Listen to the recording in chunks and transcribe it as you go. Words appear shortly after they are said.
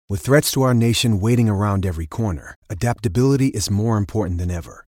With threats to our nation waiting around every corner, adaptability is more important than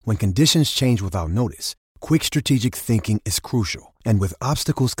ever. When conditions change without notice, quick strategic thinking is crucial. And with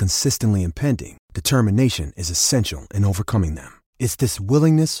obstacles consistently impending, determination is essential in overcoming them. It's this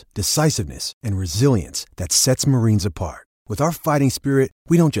willingness, decisiveness, and resilience that sets Marines apart. With our fighting spirit,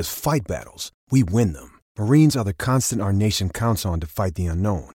 we don't just fight battles, we win them. Marines are the constant our nation counts on to fight the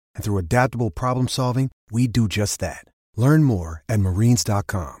unknown. And through adaptable problem solving, we do just that. Learn more at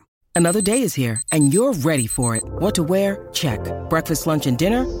marines.com. Another day is here, and you're ready for it. What to wear? Check. Breakfast, lunch, and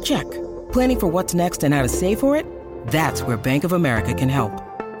dinner? Check. Planning for what's next and how to save for it? That's where Bank of America can help.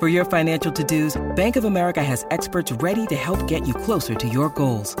 For your financial to-dos, Bank of America has experts ready to help get you closer to your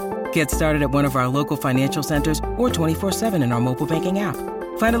goals. Get started at one of our local financial centers or 24/7 in our mobile banking app.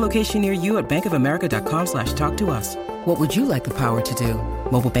 Find a location near you at bankofamerica.com/talktous. What would you like the power to do?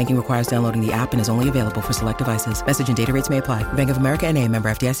 Mobile banking requires downloading the app and is only available for select devices. Message and data rates may apply. Bank of America N.A., member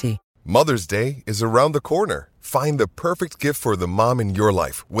FDIC. Mother's Day is around the corner. Find the perfect gift for the mom in your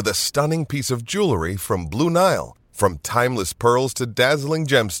life with a stunning piece of jewelry from Blue Nile. From timeless pearls to dazzling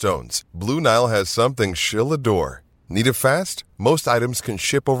gemstones, Blue Nile has something she'll adore. Need it fast? Most items can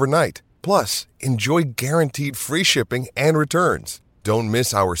ship overnight. Plus, enjoy guaranteed free shipping and returns. Don't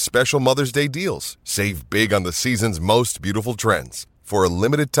miss our special Mother's Day deals. Save big on the season's most beautiful trends. For a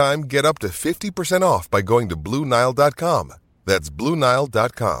limited time, get up to 50% off by going to BlueNile.com. That's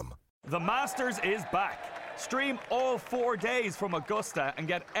BlueNile.com. The Masters is back. Stream all 4 days from Augusta and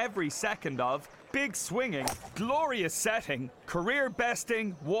get every second of big swinging, glorious setting, career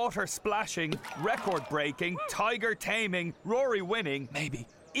besting, water splashing, record breaking, tiger taming, Rory winning, maybe,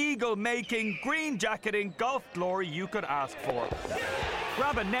 eagle making, green jacketing, golf glory you could ask for.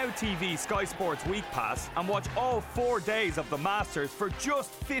 Grab a Now TV Sky Sports Week Pass and watch all 4 days of the Masters for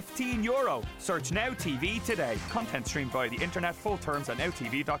just €15. Search Now TV today. Content streamed via the internet. Full terms at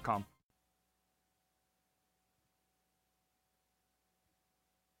nowtv.com.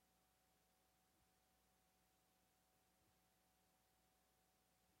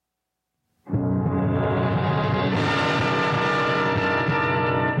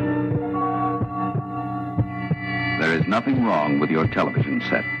 There is nothing wrong with your television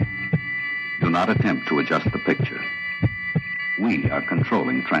set. Do not attempt to adjust the picture. We are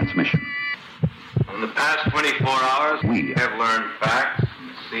controlling transmission. In the past 24 hours, we have learned facts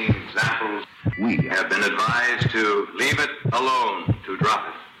and seen examples. We have been advised to leave it alone, to drop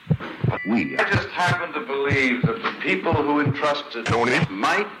it. I just happen to believe that the people who entrusted it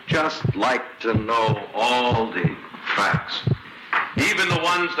might just like to know all the facts, even the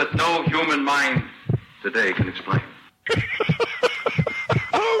ones that no human mind today can explain.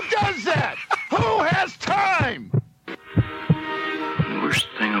 Who does that? Who has time? The worst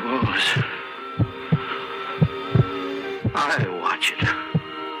thing of all is I watch it.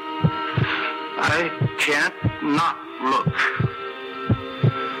 I can't not look.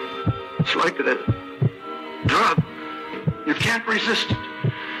 It's like a drug. You can't resist it.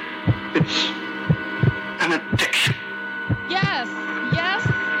 It's an addiction. Yes, yes,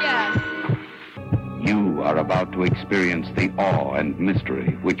 yes. You are about to experience the awe and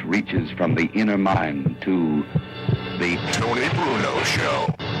mystery which reaches from the inner mind to the Tony Bruno Show.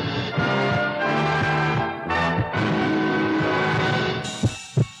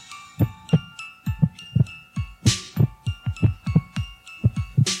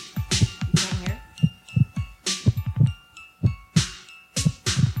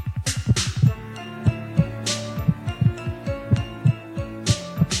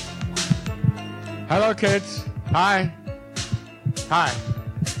 Hello, kids. Hi. Hi.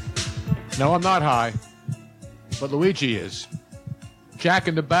 No, I'm not high, but Luigi is. Jack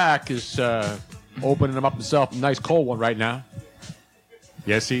in the back is opening him up himself a nice cold one right now.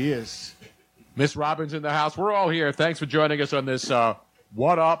 Yes, he is. Miss Robbins in the house. We're all here. Thanks for joining us on this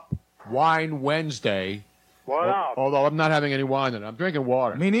What Up Wine Wednesday. What up? Although I'm not having any wine in it. I'm drinking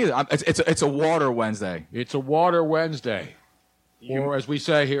water. Me neither. It's a water Wednesday. It's a water Wednesday. Or as we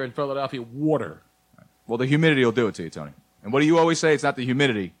say here in Philadelphia, water. Well, the humidity will do it to you, Tony. And what do you always say? It's not the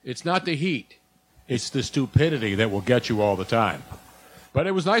humidity. It's not the heat. It's the stupidity that will get you all the time. But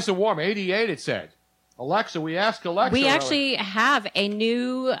it was nice and warm. 88, it said. Alexa, we asked Alexa. We actually have a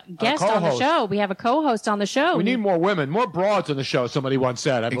new guest on the show. We have a co-host on the show. We need more women, more broads on the show, somebody once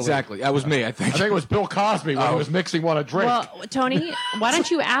said. I believe. Exactly. That was me, I think. I think it was Bill Cosby when he was mixing one a drink. Well, Tony, why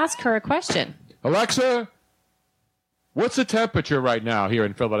don't you ask her a question? Alexa, what's the temperature right now here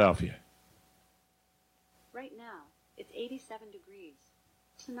in Philadelphia? Right now, it's 87 degrees.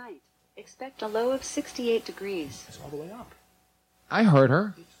 Tonight, expect a low of 68 degrees. It's all the way up. I heard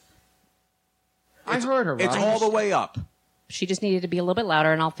her. I heard her. It's all the way up. She just needed to be a little bit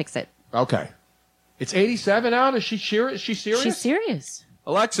louder, and I'll fix it. Okay. It's 87 out? Is she serious? She's serious? She's serious.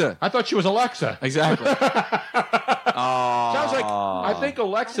 Alexa. I thought she was Alexa. Exactly. Sounds like, I think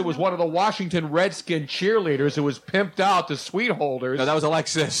Alexa was one of the Washington Redskin cheerleaders who was pimped out to Sweet Holders. No, that was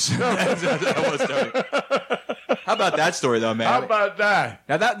Alexis. that was Tony. How about that story, though, man? How about that?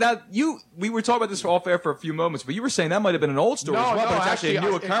 Now, we were talking about this off air for a few moments, but you were saying that might have been an old story as well, but it's actually a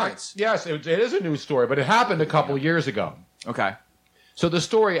new occurrence. Yes, it is a new story, but it happened a couple of years ago. Okay. So the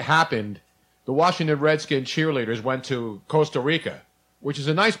story happened, the Washington Redskin cheerleaders went to Costa Rica, which is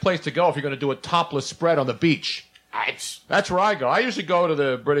a nice place to go if you're going to do a topless spread on the beach. That's where I go. I usually go to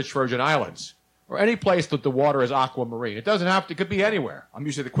the British Virgin Islands or any place that the water is aquamarine. It doesn't have to. It could be anywhere. I'm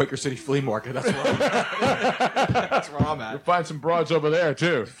usually at the Quaker City Flea Market. That's where I'm at. That's where I'm at. You'll find some broads over there,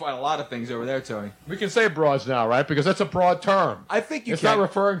 too. You find a lot of things over there, Tony. We can say broads now, right? Because that's a broad term. I think it's not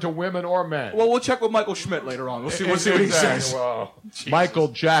referring to women or men. Well, we'll check with Michael Schmidt later on. We'll see what he says. Well, Michael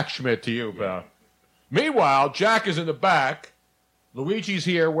Jack Schmidt to you, pal. Meanwhile, Jack is in the back. Luigi's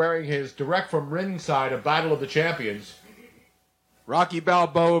here wearing his direct from ringside, a Battle of the Champions. Rocky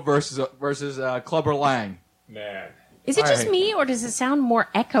Balboa versus Clubber Lang. Man. Is it just me, or does it sound more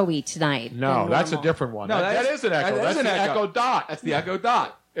echoey tonight? No, that's a different one. No, that is an echo. That's the Echo Dot. That's the Echo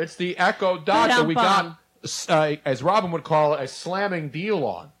Dot. It's the Echo Dot that we got, as Robin would call it, a slamming deal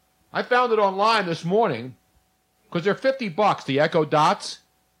on. I found it online this morning because they're $50, the Echo Dots.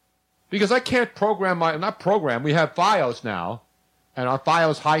 Because I can't program we have Fios now. And our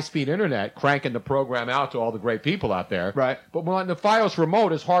Fios high-speed internet cranking the program out to all the great people out there. Right. But when the Fios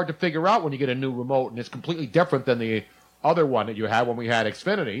remote is hard to figure out when you get a new remote, and it's completely different than the other one that you had when we had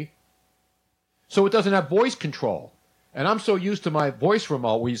Xfinity. So it doesn't have voice control. And I'm so used to my voice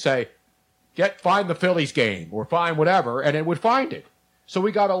remote where you say, find the Phillies game, or find whatever, and it would find it. So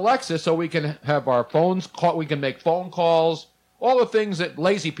we got Alexa so we can have our phones call, we can make phone calls, all the things that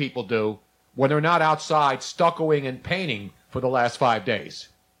lazy people do when they're not outside stuccoing and painting for the last 5 days.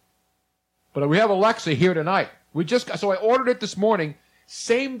 But we have Alexa here tonight. So I ordered it this morning,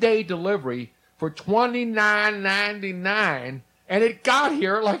 same day delivery for $29.99, and it got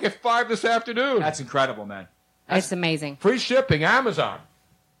here like at 5 this afternoon. That's incredible, man. It's amazing. Free shipping, Amazon.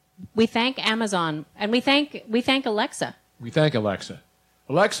 We thank Amazon, and we thank Alexa. We thank Alexa.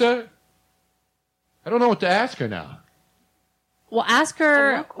 Alexa, I don't know what to ask her now. Well, ask her.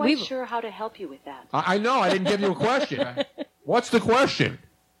 I'm not quite sure how to help you with that. I know. I didn't give you a question. What's the question?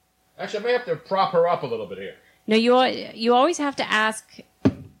 Actually, I may have to prop her up a little bit here. No, you always have to ask.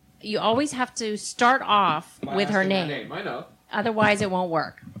 You always have to start off with her name. I know. Otherwise, it won't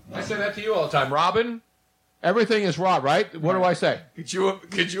work. I say that to you all the time. Robin, everything is Rob, right? What do I say? Could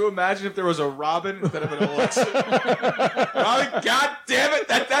you imagine if there was a Robin instead of an Alexa? Robin, God damn it!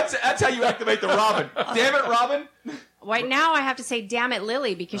 That's how you activate the Robin. Damn it, Robin. Right now, I have to say, damn it,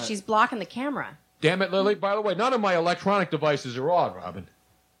 Lily, because she's blocking the camera. Damn it, Lily. By the way, none of my electronic devices are on, Robin.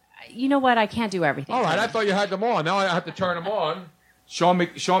 You know what? I can't do everything. All right, I thought you had them on. Now I have to turn them on. Sean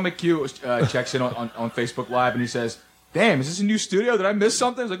McHugh checks in on Facebook Live, and he says, "Damn, is this a new studio? Did I miss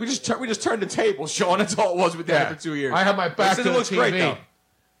something?" It's like we just turned the table, Sean. That's all it was. We've done it for 2 years. I have my back to the looks TV. Great, though.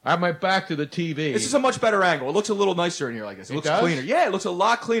 I have my back to the TV. This is a much better angle. It looks a little nicer in here like this. It looks cleaner. Yeah, it looks a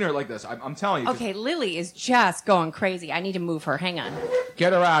lot cleaner like this. I'm telling you. Okay, Lily is just going crazy. I need to move her. Hang on.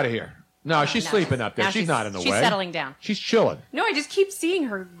 Get her out of here. No, she's sleeping up there. She's not in the way. She's settling down. She's chilling. No, I just keep seeing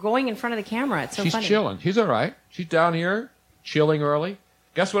her going in front of the camera. It's so funny. She's chilling. She's all right. She's down here, chilling early.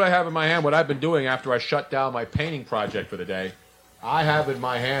 Guess what I have in my hand? What I've been doing after I shut down my painting project for the day. I have in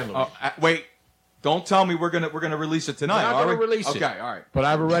my hand. Wait. Don't tell me we're gonna release it tonight. We're not going to release it. Okay, all right. But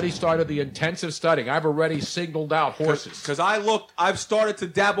I've already started the intensive studying. I've already singled out horses. Because I've started to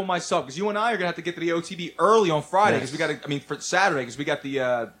dabble myself. Because you and I are gonna have to get to the OTB early on Friday. Because for Saturday. Because we got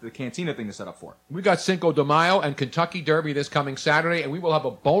the Cantina thing to set up for. We got Cinco de Mayo and Kentucky Derby this coming Saturday, and we will have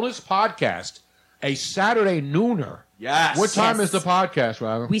a bonus podcast, a Saturday nooner. Yes. What time is the podcast,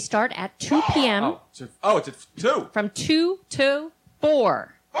 Robin? We start at 2 p.m. It's at 2. From 2 to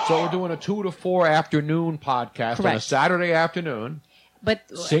 4. So we're doing a 2 to 4 afternoon podcast on a Saturday afternoon. But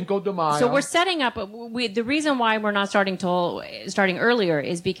Cinco de Mayo. So we're setting up. The reason why we're not starting earlier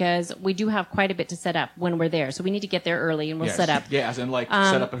is because we do have quite a bit to set up when we're there. So we need to get there early, and we'll set up. Yeah, as in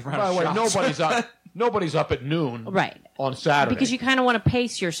set up in front of shops. By the way, nobody's up at noon. Right. On Saturday. Because you kind of want to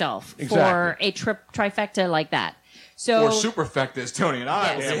pace yourself for a trifecta like that. So, or superfectas, Tony and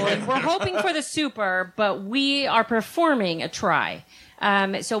I. Yes, we're hoping for the super, but we are performing a try.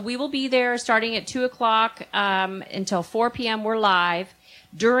 So we will be there starting at 2 o'clock until 4 p.m. We're live.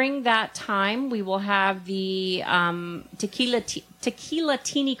 During that time, we will have the tequila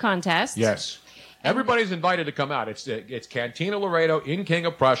teeny contest. Yes. Everybody's invited to come out. It's Cantina Laredo in King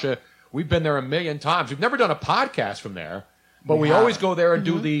of Prussia. We've been there a million times. We've never done a podcast from there, but we always go there and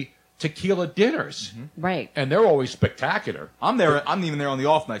do the tequila dinners. Right. And they're always spectacular. I'm there. I'm even there on the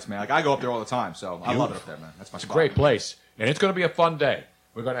off nights, man. Like I go up there all the time, so I love it up there, man. That's my spot. Great place. And it's going to be a fun day.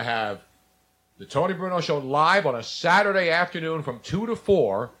 We're going to have the Tony Bruno Show live on a Saturday afternoon from 2 to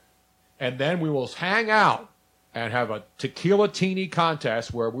 4, and then we will hang out and have a tequila teeny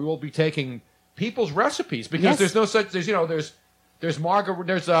contest where we will be taking people's recipes because there's no such there's margarita,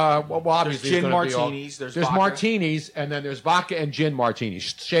 there's obviously gin martinis, there's vodka. Martinis, and then there's vodka and gin martinis,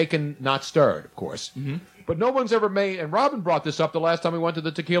 shaken not stirred, of course. But no one's ever made, and Robin brought this up the last time we went to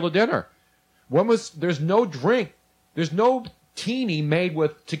the tequila dinner. There's no drink, there's no teeny made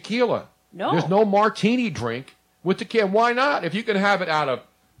with tequila. No, there's no martini drink with tequila. Why not? If you can have it out of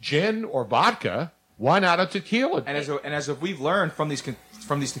gin or vodka, why not a tequila? And as we've learned from these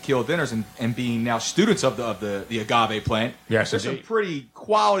tequila dinners and being now students of the agave plant, yes, there's some pretty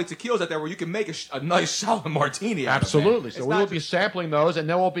quality tequilas out there where you can make a nice solid martini. Absolutely. So we will be sampling those, and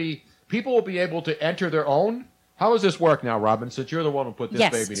people will be able to enter their own. How does this work now, Robin? Since you're the one who put this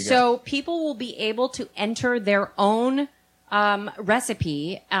baby together. So people will be able to enter their own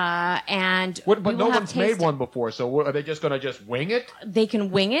recipe, and but no one's made one before, so are they just going to just wing it? They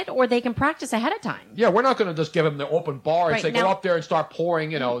can wing it, or they can practice ahead of time. Yeah, we're not going to just give them the open bar and say go up there and start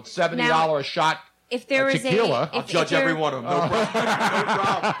pouring, $70 a shot. If there is tequila, I'll judge every one of them. No problem. No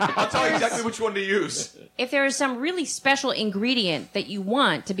problem. I'll tell you exactly which one to use. If there is some really special ingredient that you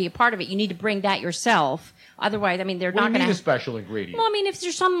want to be a part of it, you need to bring that yourself. Otherwise, they're not going to need a special ingredient. Well, if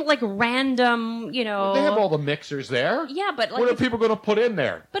there's some random, they have all the mixers there. Yeah, but what are people going to put in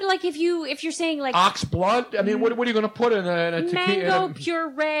there? But if you're saying ox blood, what are you going to put in a tequila? Mango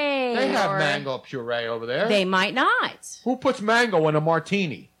puree. They have mango puree over there. They might not. Who puts mango in a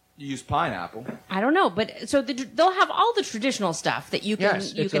martini? You use pineapple. I don't know, but so they'll have all the traditional stuff that you can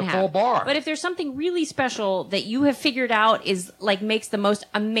it's a full bar. But if there's something really special that you have figured out is makes the most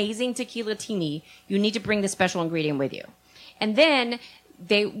amazing tequila teeny, you need to bring the special ingredient with you. And then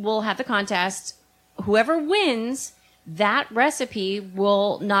they will have the contest. Whoever wins, that recipe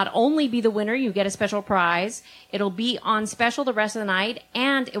will not only be the winner, you get a special prize, it'll be on special the rest of the night,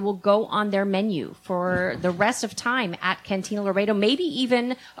 and it will go on their menu for the rest of time at Cantina Laredo, maybe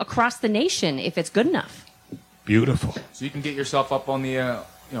even across the nation if it's good enough. Beautiful. So you can get yourself up on the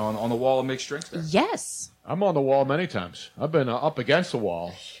on the wall of mixed drinks there. Yes. I'm on the wall many times. I've been up against the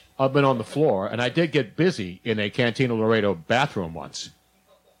wall. I've been on the floor, and I did get busy in a Cantina Laredo bathroom once.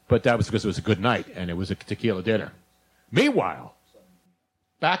 But that was because it was a good night, and it was a tequila dinner. Meanwhile,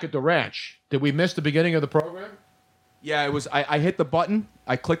 back at the ranch, did we miss the beginning of the program? Yeah, it was. I hit the button.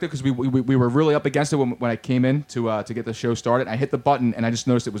 I clicked it because we were really up against it when I came in to get the show started. I hit the button and I just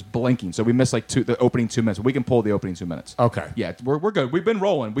noticed it was blinking. So we missed the opening 2 minutes. We can pull the opening 2 minutes. Okay. Yeah, we're good. We've been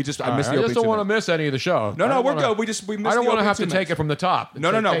rolling. I missed the opening 2 minutes. I just don't want to miss any of the show. No, we're good. We missed. I don't want to have to take it from the top.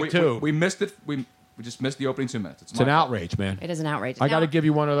 No. We missed it. We just missed the opening 2 minutes. It's an outrage, man. It is an outrage. I got to give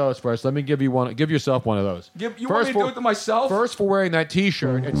you one of those first. Let me give you one. Give yourself one of those. You want me to do it to myself? First, for wearing that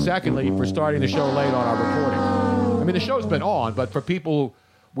T-shirt, and secondly, for starting the show late on our recording. The show's been on, but for people,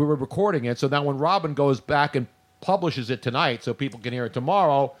 we were recording it, so now when Robin goes back and publishes it tonight so people can hear it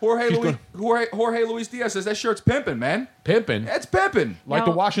tomorrow. Jorge Luis Diaz says that shirt's pimping, man. Pimping? It's pimping. Like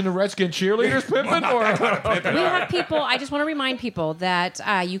the Washington Redskins cheerleaders pimping? We have people, I just want to remind people that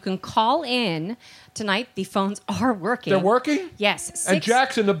you can call in tonight. The phones are working. They're working? Yes. And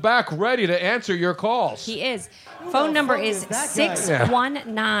Jack's in the back ready to answer your calls. He is. Phone number is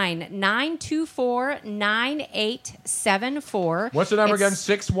 619-924-9874. What's the number again?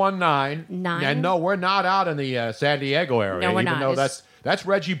 619. And no, we're not out in the San Diego area. No, we're not. Even though that's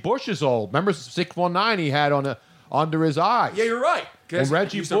Reggie Bush's old. Remember 619 he had under his eye. Yeah, you're right. And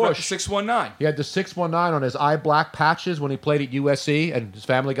Reggie Bush. 619. He had the 619 on his eye black patches when he played at USC, and his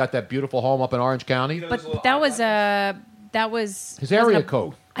family got that beautiful home up in Orange County. But that was his area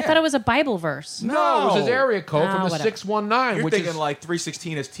code. I thought it was a Bible verse. No, it was his area code from the 619. You're which thinking is, like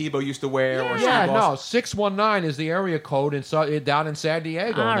 316 as Tebow used to wear. Yeah. Or yeah, no, 619 is the area code down in San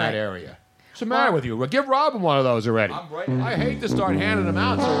Diego in that area. What's the matter with you? Well, give Robin one of those already. I'm right. I hate to start handing them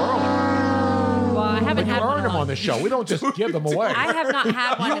out so early. Well, I haven't had one. You earn them on the show. We don't just give them away. I have not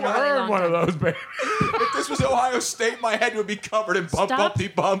had one in a really long one time. of those, baby. If this was Ohio State, my head would be covered in bumpy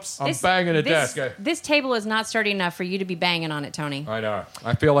bumps. I'm banging the desk. This table is not sturdy enough for you to be banging on it, Tony. I know.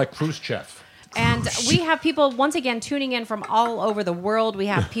 I feel like Khrushchev. And we have people, once again, tuning in from all over the world. We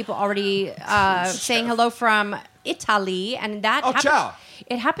have people already saying hello from Italy. And that ciao.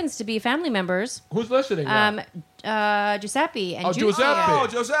 it happens to be family members. Who's listening now? Giuseppe and Juicy. Giuseppe. Oh,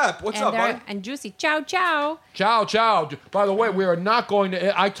 Giuseppe. What's up, bud? And Juicy. Ciao, ciao. Ciao, ciao. By the way, we are not going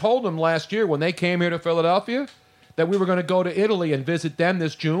to... I told them last year when they came here to Philadelphia that we were going to go to Italy and visit them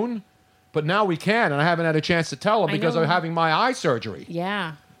this June, but now we can, and I haven't had a chance to tell them because I'm having my eye surgery.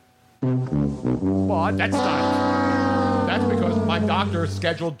 Yeah. But that's not... That's because my doctor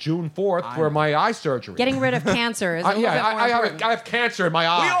scheduled June 4th for my eye surgery. Getting rid of cancer is a little bit more important. I have cancer in my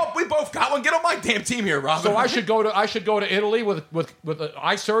eye. We both got one. Get on my damn team here, Robin. So I should go to Italy with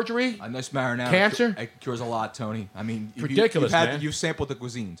eye surgery. A nice marinara. Cancer? It cures a lot, Tony. I mean, ridiculous, man. You've sampled the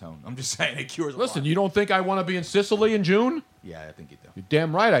cuisine, Tony. I'm just saying, it cures a lot. Listen, you don't think I want to be in Sicily in June? Yeah, I think you do. You're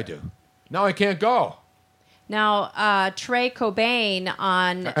damn right I do. Now I can't go. Now, Trey Cobain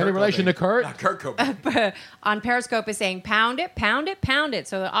on... Any relation to Kurt? Not Kurt Cobain. On Periscope is saying, pound it, pound it, pound it.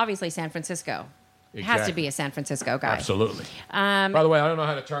 So obviously San Francisco. It has to be a San Francisco guy. Absolutely. By the way, I don't know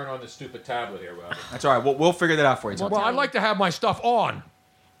how to turn on this stupid tablet here, Robert. That's all right. We'll figure that out for you, Tony. Well, I'd like to have my stuff on.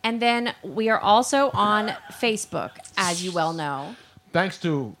 And then we are also on Facebook, as you well know. Thanks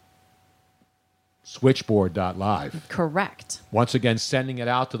to Switchboard.live. Correct. Once again, sending it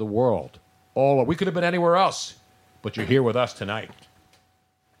out to the world. We could have been anywhere else, but you're here with us tonight.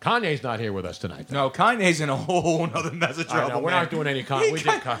 Kanye's not here with us tonight, though. No, Kanye's in a whole other mess of trouble. We're not doing any Kanye. We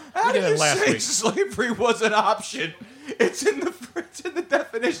How did did it last say week. slavery was an option? It's in the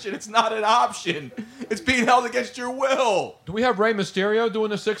definition. It's not an option. It's being held against your will. Do we have Rey Mysterio doing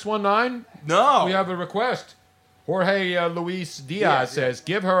the 619? No. We have a request. Jorge Luis Diaz says,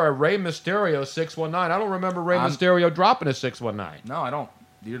 give her a Rey Mysterio 619. I don't remember Rey Mysterio dropping a 619. No, I don't.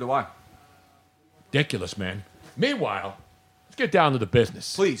 Neither do I. Ridiculous, man. Meanwhile, let's get down to the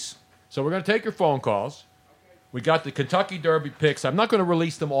business. Please. So we're going to take your phone calls. We got the Kentucky Derby picks. I'm not going to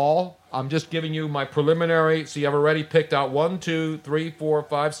release them all. I'm just giving you my preliminary. So I've already picked out 1, 2, 3, 4,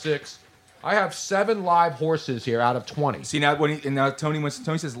 5, 6. I have 7 live horses here out of 20. See, now when Tony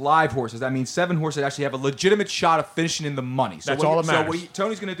says live horses, that means 7 horses actually have a legitimate shot of finishing in the money. So That's all that matters. So what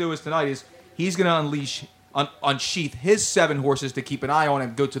Tony's going to do is tonight is he's going to unsheath his 7 horses to keep an eye on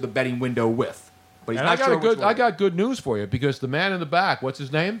and go to the betting window with. But he's And not sure which one. I got good news for you because the man in the back, what's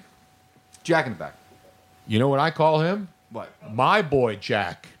his name? Jack in the back. You know what I call him? What? My boy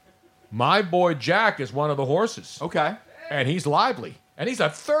Jack. My boy Jack is one of the horses. Okay. And he's lively. And he's a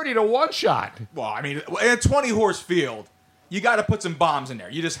 30-1 shot. Well, I mean, in a 20-horse field, you got to put some bombs in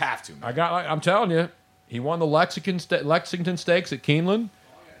there. You just have to. Man. I'm telling you, he won the Lexington Stakes at Keeneland.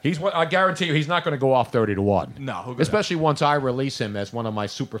 I guarantee you, he's not going to go off 30-1. No, especially once I release him as one of my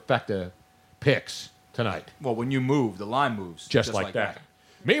superfecta picks tonight. Well, when you move, the line moves. Just like that.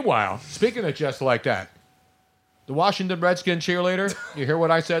 Meanwhile, speaking of just like that, the Washington Redskin cheerleader, you hear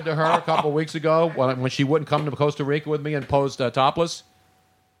what I said to her a couple weeks ago when she wouldn't come to Costa Rica with me and posed topless?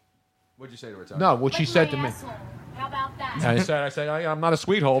 What'd you say to her? Tony? No, what she said to me. How about that? And I said, I'm not a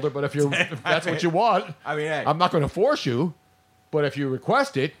sweet holder, but if that's what you want, I mean, hey. I'm not going to force you. But if you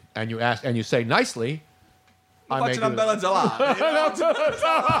request it and you ask and you say nicely, I may do Means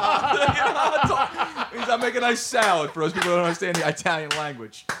I make a nice salad for those people who don't understand the Italian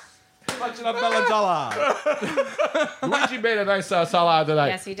language. Luigi made a nice salad tonight.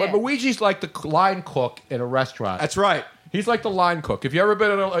 Yes, he did. But Luigi's like the line cook in a restaurant. That's right. He's like the line cook. If you ever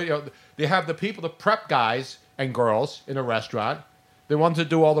been in they have the people, the prep guys and girls in a restaurant. They're ones that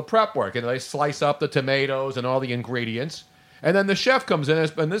do all the prep work, and they slice up the tomatoes and all the ingredients. And then the chef comes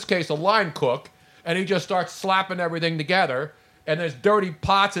in this case, a line cook, and he just starts slapping everything together. And there's dirty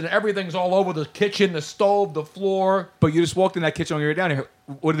pots and everything's all over the kitchen, the stove, the floor. But you just walked in that kitchen when you were down here.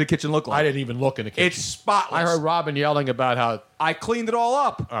 What did the kitchen look like? I didn't even look in the kitchen. It's spotless. I heard Robin yelling about how... I cleaned it all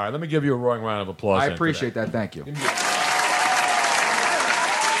up. All right, let me give you a roaring round of applause. I appreciate that. Thank you.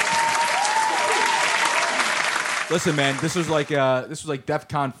 Listen, man, this was like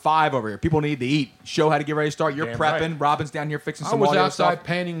DEFCON 5 over here. People need to eat. Show how to get ready to start. You're Damn prepping. right. Robin's down here fixing some I was audio outside stuff.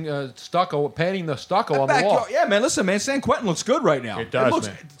 painting the stucco on the wall. Yeah, man. Listen, man. San Quentin looks good right now. It does, looks,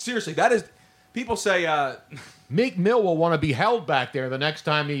 man. Seriously, that is. People say. Meek Mill will want to be held back there the next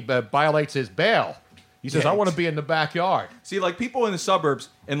time he violates his bail. He says, Yeah, I want to be in the backyard. See, like people in the suburbs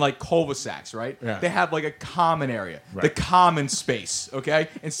in like cul-de-sacs, right? Yeah. They have like a common area, Right. the common space, okay?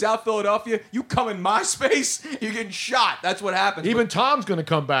 In South Philadelphia, you come in my space, you're getting shot. That's what happens. Even Tom's going to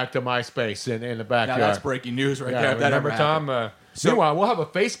come back to my space in the now backyard. that's breaking news right Yeah, there. If that remember, ever Tom? happened. So- Meanwhile, we'll have a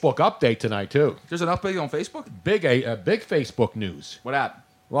Facebook update tonight, too. There's an update on Facebook? Big Facebook news. What happened?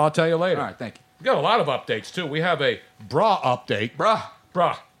 Well, I'll tell you later. All right, thank you. We got a lot of updates, too. We have a bra update. Bra.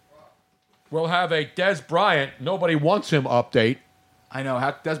 We'll have a Des Bryant, nobody wants him update. I know.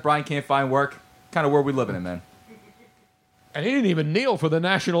 How Des Bryant can't find work. Kind of world we living in, man. And he didn't even kneel for the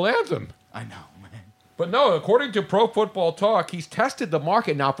national anthem. I know, man. But no, according to Pro Football Talk, he's tested the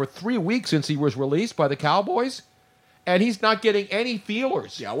market now for 3 weeks since he was released by the Cowboys, and he's not getting any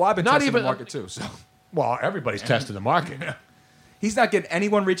feelers. Yeah, well, I've been testing the market too. So, well, everybody's testing the market. He's not getting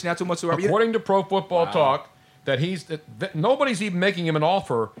anyone reaching out to him whatsoever. According to Pro Football Talk, that nobody's even making him an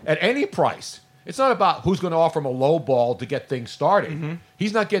offer at any price. It's not about who's going to offer him a low ball to get things started.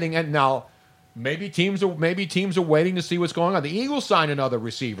 He's not getting it now. Maybe teams are waiting to see what's going on. The Eagles signed another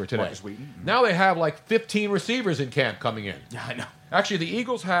receiver today. Now they have like 15 receivers in camp coming in. Yeah, I know. Actually, the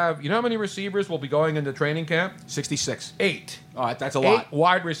Eagles have, you know how many receivers will be going into training camp? 66. 8. Oh, that's a lot. 8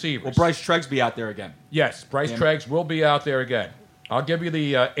 wide receivers. Will Bryce Treggs be out there again? Yes, Bryce Treggs will be out there again. I'll give you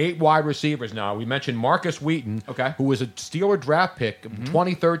the 8 wide receivers now. We mentioned Marcus Wheaton, who was a Steeler draft pick in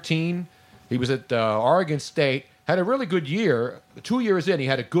 2013. He was at Oregon State, had a really good year. 2 years in, he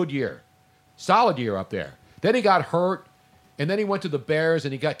had a good year. Solid year up there. Then he got hurt, and then he went to the Bears,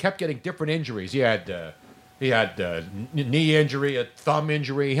 and he kept getting different injuries. He had knee injury, a thumb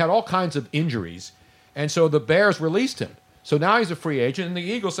injury. He had all kinds of injuries, and so the Bears released him. So now he's a free agent, and the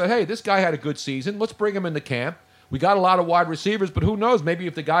Eagles said, hey, this guy had a good season. Let's bring him into camp. We got a lot of wide receivers, but who knows? Maybe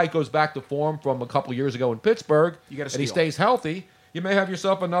if the guy goes back to form from a couple of years ago in Pittsburgh and he stays healthy, you may have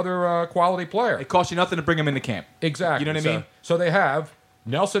yourself another quality player. It costs you nothing to bring him into camp. Exactly. You know what I mean? So they have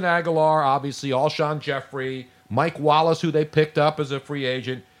Nelson Aguilar, obviously, Alshon Jeffrey, Mike Wallace, who they picked up as a free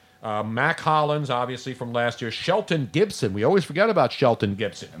agent, Mac Hollins, obviously, from last year, Shelton Gibson. We always forget about Shelton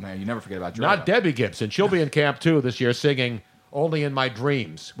Gibson. Man, you never forget about Jordan. Not Debbie Gibson. She'll be in camp, too, this year, singing Only in My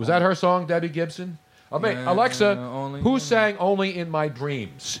Dreams. Was that her song, Debbie Gibson? I mean, Alexa, who sang Only in My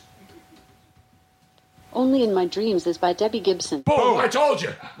Dreams? Only in My Dreams is by Debbie Gibson. Boom! I told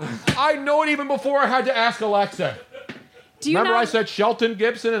you. I know it even before I had to ask Alexa. Remember I said Shelton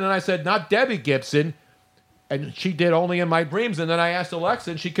Gibson, and then I said not Debbie Gibson, and she did Only in My Dreams, and then I asked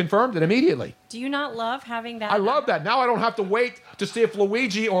Alexa, and she confirmed it immediately. Do you not love having that? I love that. Now I don't have to wait to see if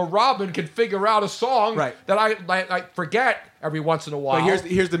Luigi or Robin can figure out a song that I forget every once in a while. But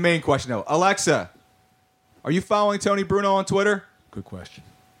here's the main question, though. Alexa, are you following Tony Bruno on Twitter? Good question.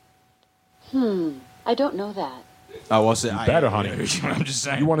 I don't know that. Oh, well, you better, honey. I'm just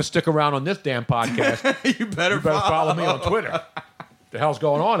saying. You want to stick around on this damn podcast? you better follow me on Twitter. The hell's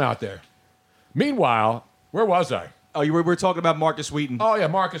going on out there? Meanwhile, where was I? Oh, we were talking about Marcus Wheaton. Oh yeah,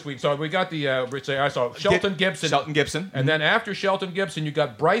 Marcus Wheaton. So we got the I saw Shelton Gibson. Shelton Gibson, and then after Shelton Gibson, you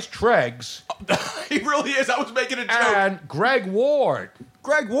got Bryce Treggs. He really is. I was making a joke. And Greg Ward.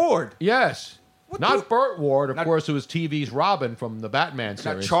 Greg Ward. Yes. Not Burt Ward, of course, who was TV's Robin from the Batman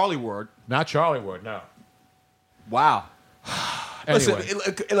series. Not Charlie Ward. Not Charlie Ward. No. Wow. Anyway.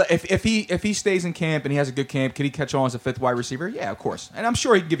 Listen, if he stays in camp and he has a good camp, can he catch on as a fifth wide receiver? Yeah, of course. And I'm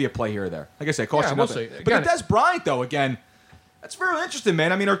sure he can give you a play here or there. Like I said, cost you nothing. But the Des Bryant, though, again, that's very interesting,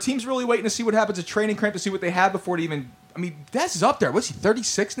 man. I mean, our team's really waiting to see what happens at training camp to see what they have before they even. I mean, Des is up there. What's he,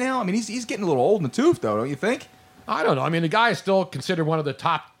 36 now? I mean, he's getting a little old in the tooth, though, don't you think? I don't know. I mean, the guy is still considered one of the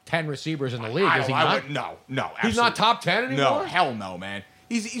top 10 receivers in the league. Is he not? No. He's not top 10 anymore? No, hell no, man.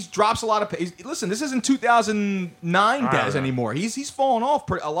 He's drops a lot of. Listen, this isn't 2009 Des anymore. He's fallen off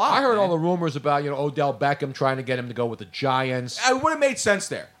a lot. I heard all the rumors about Odell Beckham trying to get him to go with the Giants. It would have made sense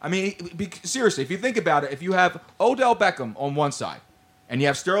there. I mean, seriously, if you think about it, if you have Odell Beckham on one side and you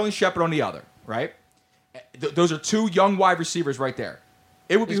have Sterling Shepard on the other, right? Those are two young wide receivers right there.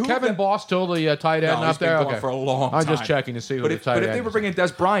 It would be Is Kevin Boss still the tight end up there? He's been gone for a long time. I'm just checking to see who the tight end is. But if they were bringing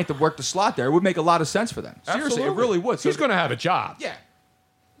Des Bryant to work the slot there, it would make a lot of sense for them. Seriously, it really would. So he's going to have a job. Yeah.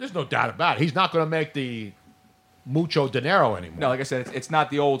 There's no doubt about it. He's not going to make the mucho dinero anymore. No, like I said, it's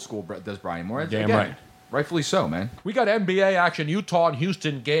not the old school Des Bryant anymore. Damn right. Rightfully so, man. We got NBA action. Utah and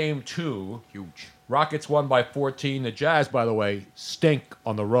Houston game 2. Huge. Rockets won by 14. The Jazz, by the way, stink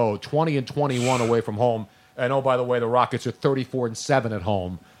on the road. 20-21 away from home. And oh, by the way, the Rockets are 34-7 at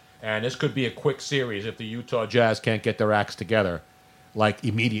home. And this could be a quick series if the Utah Jazz can't get their acts together, like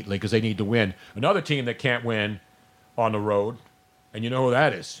immediately, because they need to win. Another team that can't win on the road, and you know who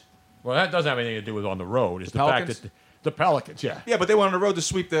that is? Well, that doesn't have anything to do with on the road. It's the fact that the Pelicans, yeah. Yeah, but they went on the road to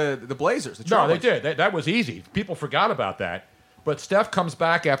sweep the Blazers. No, they did. That was easy. People forgot about that. But Steph comes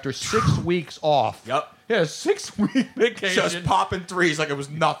back after 6 weeks off. Yep. Yeah, 6-week vacation. Just popping threes like it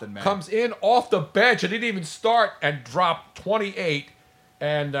was nothing, man. Comes in off the bench and didn't even start and dropped 28.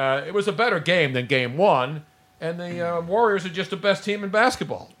 And it was a better game than game 1. And the Warriors are just the best team in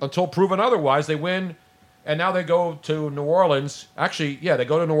basketball. Until proven otherwise, they win. And now they go to New Orleans. Actually, yeah, they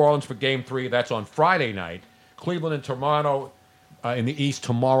go to New Orleans for game 3. That's on Friday night. Cleveland and Toronto in the East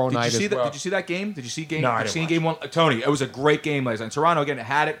tomorrow night as well. Did you see that game? Did you see game? No, I didn't watch game 1? Tony, it was a great game last night. Toronto, again,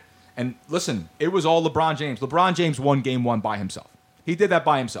 had it. And listen, it was all LeBron James. LeBron James won game 1 by himself. He did that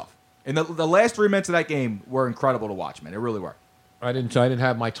by himself. And the last 3 minutes of that game were incredible to watch, man. They really were. I didn't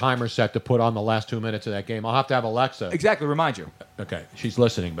have my timer set to put on the last 2 minutes of that game. I'll have to have Alexa. Exactly, remind you. Okay, she's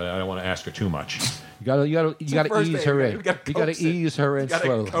listening, but I don't want to ask her too much. You gotta ease her in. You gotta ease her in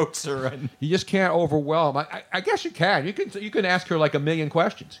slowly. Coax her in. You just can't overwhelm. I guess you can. You can ask her like a million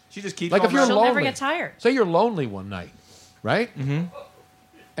questions. She just keeps like if you're She'll lonely. never get tired. Say you're lonely one night, right? Mm-hmm.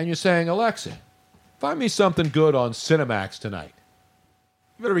 And you're saying, Alexa, find me something good on Cinemax tonight.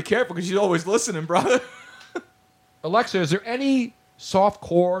 You better be careful because she's always listening, brother. Alexa, is there any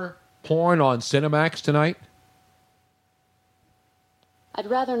softcore porn on Cinemax tonight? I'd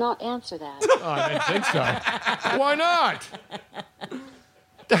rather not answer that. Oh, I didn't think so. Why not?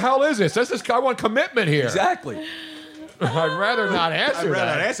 What the hell is this? I want commitment here. Exactly. I'd rather not answer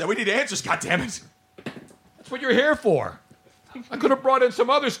that. We need answers, goddammit. That's what you're here for. I could have brought in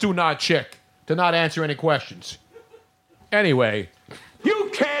some other stu-not chick to not answer any questions. Anyway.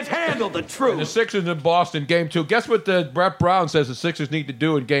 You can't handle the truth. And the Sixers in Boston, Game 2. Guess what Brett Brown says the Sixers need to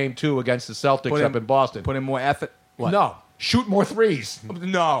do in Game 2 against the Celtics up in Boston? Put in more effort? What? No. Shoot more threes.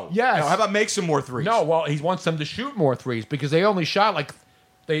 No. Yes. No, how about make some more threes? No, well, he wants them to shoot more threes because they only shot like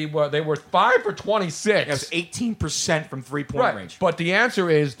they were 5 for 26. That was 18% from three-point range. But the answer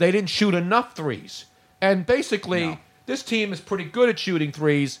is they didn't shoot enough threes. And basically, this team is pretty good at shooting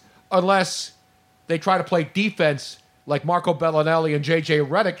threes unless they try to play defense like Marco Bellinelli and J.J.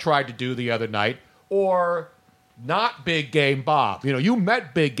 Redick tried to do the other night, or not Big Game Bob. You know, you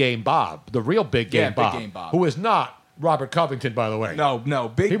met Big Game Bob, the real Big Game Bob, Big Game Bob, who is not Robert Covington, by the way. No,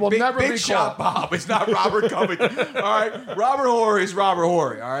 he will never big be shot called. Bob. It's not Robert Covington. All right, Robert Horry is Robert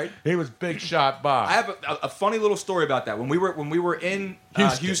Horry. All right, he was Big Shot Bob. I have a funny little story about that. When we were in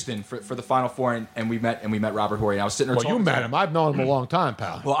Houston for the Final Four, and we met Robert Horry, and I was sitting there. Well, you met him. I've known him a long time,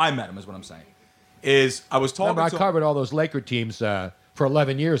 pal. Well, I met him, is what I'm saying. I was talking. Remember, I covered all those Laker teams for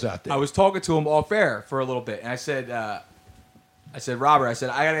 11 years out there. I was talking to him off air for a little bit, and I said, Robert, I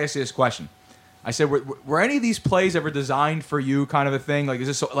got to ask you this question. I said, were any of these plays ever designed for you, kind of a thing? Like, is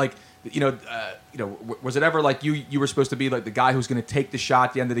this like, was it ever like you were supposed to be like the guy who's going to take the shot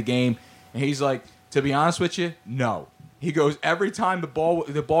at the end of the game? And he's like, to be honest with you, no. He goes, every time the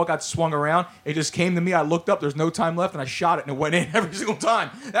ball got swung around, it just came to me. I looked up, there's no time left, and I shot it, and it went in every single time.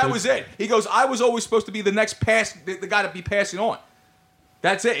 That was it. He goes, I was always supposed to be the next pass, the guy to be passing on.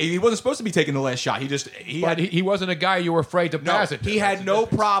 That's it. He wasn't supposed to be taking the last shot. He wasn't a guy you were afraid to pass it to. He had no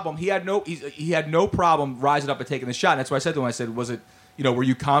problem. He had no problem rising up and taking the shot. And that's what I said to him. I said, was it, were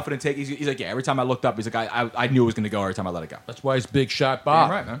you confident taking? He's like, yeah. Every time I looked up, he's like, I knew it was going to go every time I let it go. That's why he's Big Shot Bob.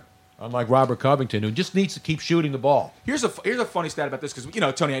 Yeah, right, man. Unlike Robert Covington, who just needs to keep shooting the ball. Here's a funny stat about this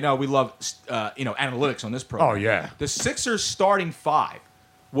because Tony, I know we love analytics on this program. Oh yeah. The Sixers starting five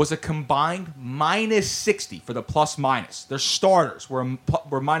was a combined minus 60 for the plus minus. Their starters were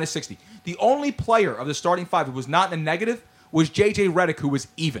minus 60. The only player of the starting five who was not in the negative was J.J. Redick, who was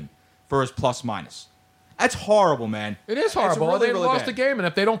even for his plus minus. That's horrible, man. It is horrible. Really, they really lost bad. the game, and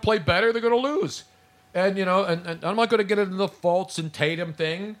if they don't play better, they're going to lose. And and I'm not going to get into the Fultz and Tatum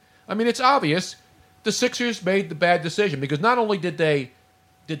thing. I mean, it's obvious. The Sixers made the bad decision because not only did they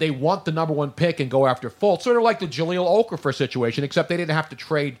want the number one pick and go after Fultz, sort of like the Jahlil Okafor situation, except they didn't have to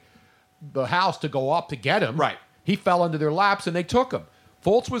trade the house to go up to get him. Right. He fell into their laps and they took him.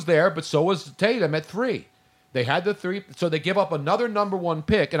 Fultz was there, but so was Tatum at 3. They had the 3, so they give up another number one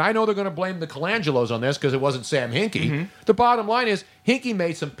pick. And I know they're going to blame the Colangelos on this because it wasn't Sam Hinkie. Mm-hmm. The bottom line is Hinkie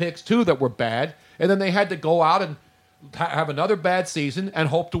made some picks too that were bad, and then they had to go out and have another bad season and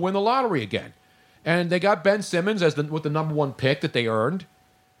hope to win the lottery again. And they got Ben Simmons with the number one pick that they earned,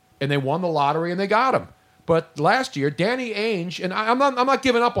 and they won the lottery and they got him. But last year, Danny Ainge, and I'm not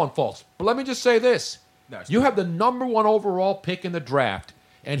giving up on Fultz, but let me just say this. You have the number one overall pick in the draft,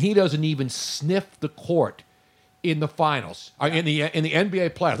 and he doesn't even sniff the court in the finals, in the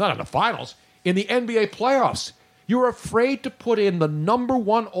NBA playoffs. Not in the finals, in the NBA playoffs. You're afraid to put in the number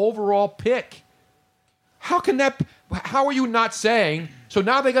one overall pick. How are you not saying, so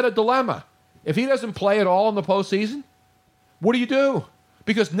now they got a dilemma. If he doesn't play at all in the postseason, what do you do?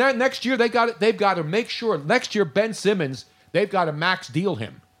 Because next year they've got to make sure, next year Ben Simmons, they've got to max deal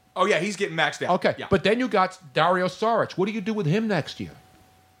him. Oh, yeah, he's getting maxed out. Okay, yeah. But then you got Dario Saric. What do you do with him next year?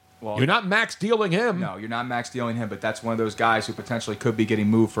 Well, you're not max dealing him. No, you're not max dealing him, but that's one of those guys who potentially could be getting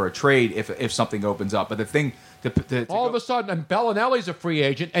moved for a trade if something opens up. But the thing... All of a sudden, and Bellinelli's a free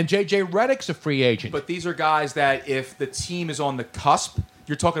agent, and J.J. Redick's a free agent. But these are guys that if the team is on the cusp,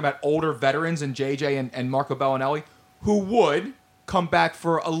 you're talking about older veterans and J.J. and Marco Bellinelli, who would come back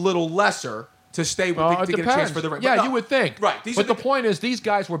for a little lesser to stay to get a chance for the ring. Yeah, But no, you would think. Right. But the point is, these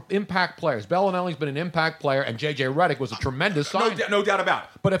guys were impact players. Bellinelli's been an impact player, and J.J. Redick was a tremendous signing. No doubt about it.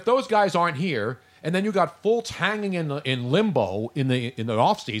 But if those guys aren't here, and then you got Fultz hanging in limbo in the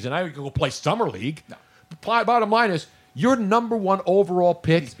offseason, I would go play Summer League. No. Bottom line is, your number one overall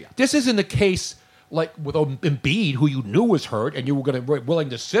pick. This isn't the case like with Embiid, who you knew was hurt, and you were willing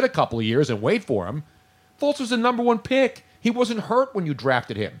to sit a couple of years and wait for him. Fultz was the number one pick. He wasn't hurt when you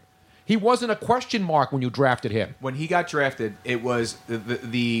drafted him. He wasn't a question mark when you drafted him. When he got drafted, it was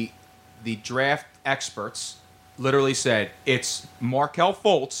the draft experts literally said it's Markelle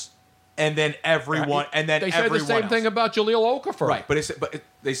Fultz, and then everyone, and then they said the same thing about Jahlil Okafor. Right, but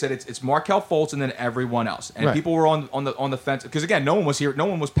they said it's Markelle Fultz and then everyone else, and people were on the fence because again, no one was here. No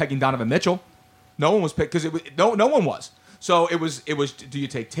one was pegging Donovan Mitchell. No one was because no one was. So it was. Do you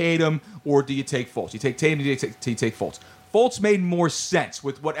take Tatum or do you take Fultz? You take Tatum. Do you take Fultz? Fultz made more sense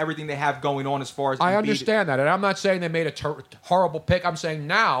with everything they have going on as far as I understand that, and I'm not saying they made a horrible pick. I'm saying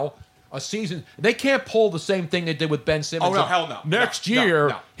now a season they can't pull the same thing they did with Ben Simmons. Oh no, hell no! Next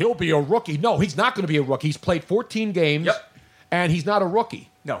year he'll be a rookie. No, he's not going to be a rookie. He's played 14 games, and he's not a rookie.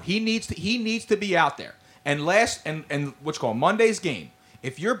 No, he needs to be out there. And what's called Monday's game.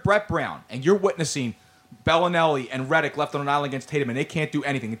 If you're Brett Brown and you're witnessing Bellinelli and Redick left on an island against Tatum and they can't do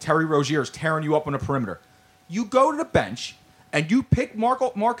anything, and Terry Rozier is tearing you up on the perimeter, you go to the bench and you pick Markelle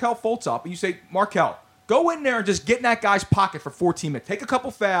Fultz up and you say, Markelle, go in there and just get in that guy's pocket for 14 minutes. Take a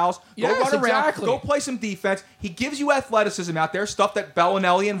couple fouls, go run around, go play some defense. He gives you athleticism out there, stuff that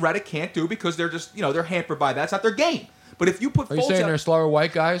Bellinelli and Redick can't do because they're just, they're hampered by that. It's not their game. But if you put Fultz, are you saying they're slower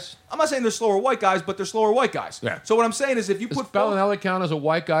white guys? I'm not saying they're slower white guys, but they're slower white guys. Yeah. So what I'm saying is if you put Bellinelli count as a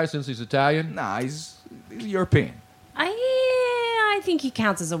white guy since he's Italian? Nah, he's European. I think he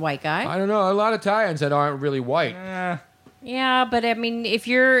counts as a white guy. I don't know. A lot of Italians that aren't really white. Yeah, but I mean,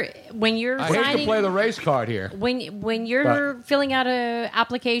 when you're I signing, hate to play the race card here. When you're filling out a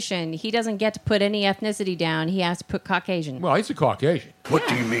application, he doesn't get to put any ethnicity down. He has to put Caucasian. Well, he's a Caucasian. What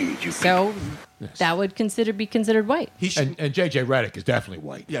do you mean? That would be considered white. And J.J. Redick is definitely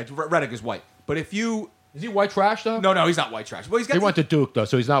white. Yeah, Redick is white. But if you... Is he white trash, though? No, he's not white trash. Well, he went to Duke, though,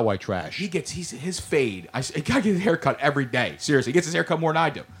 so he's not white trash. His fade. He got to get his haircut every day. Seriously, he gets his haircut more than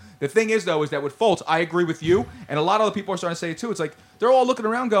I do. The thing is, though, is that with Fultz, I agree with you, and a lot of other people are starting to say it, too. It's like, they're all looking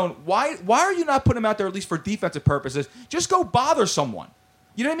around going, why are you not putting him out there at least for defensive purposes? Just go bother someone.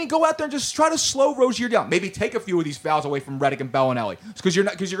 You know what I mean? Go out there and just try to slow Rozier down. Maybe take a few of these fouls away from Redick and Bellinelli. Because you're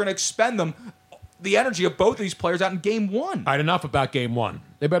going to expend the energy of both of these players out in game one. All right, enough about game one.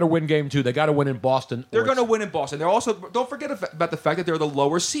 They better win game two. They got to win in Boston. They're going to win in Boston. They're also, don't forget about the fact that they're the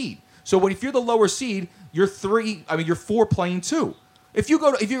lower seed. So if you're the lower seed, you're 4 playing 2. If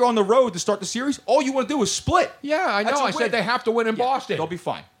you're on the road to start the series, all you want to do is split. Yeah, I know. I said they have to win in Boston. They'll be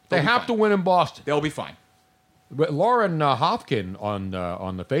fine. They have to win in Boston. They'll be fine. But Lauren Hopkin on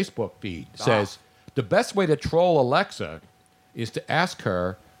the Facebook feed says the best way to troll Alexa is to ask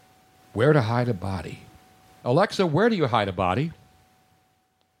her where to hide a body. Alexa, where do you hide a body?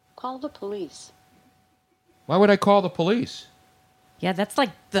 Call the police. Why would I call the police? Yeah, that's like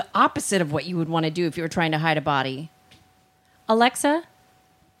the opposite of what you would want to do if you were trying to hide a body. Alexa,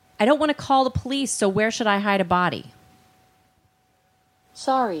 I don't want to call the police, so where should I hide a body?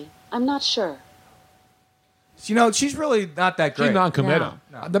 Sorry, I'm not sure. She's really not that great. She's non-committal.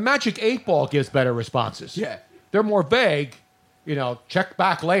 No. The Magic 8 Ball gives better responses. Yeah. They're more vague. Check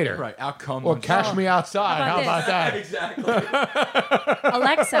back later. Right, outcome. Or catch me outside. How about that? Exactly.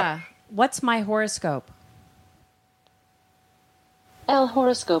 Alexa, what's my horoscope? L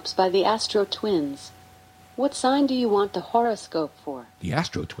Horoscopes by the Astro Twins. What sign do you want the horoscope for? The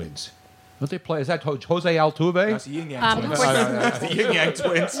Astro Twins. Don't they play? Is that Jose Altuve? That's the Yin Yang Twins. The Yin Yang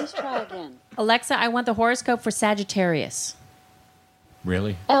Twins. Let's try again. Alexa, I want the horoscope for Sagittarius.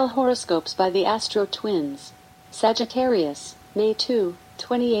 Really? L Horoscopes by the Astro Twins. Sagittarius, May 2,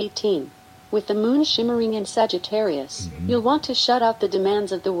 2018. With the moon shimmering in Sagittarius, you'll want to shut out the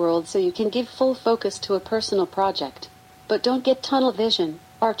demands of the world so you can give full focus to a personal project. But don't get tunnel vision,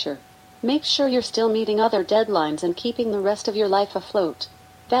 Archer. Make sure you're still meeting other deadlines and keeping the rest of your life afloat.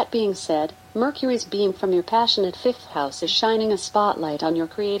 That being said, Mercury's beam from your passionate 5th house is shining a spotlight on your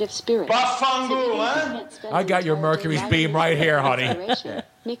creative spirit. I got your Mercury's beam right here, honey.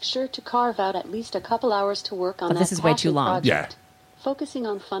 Make sure to carve out at least a couple hours to work on that this is way too long. project. Focusing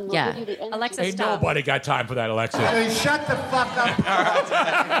on fun will give you the energy. Alexa, Ain't stop. nobody got time for that, Alexa. Hey, shut the fuck up.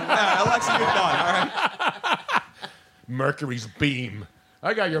 Alexa, you're done. All right. Mercury's beam.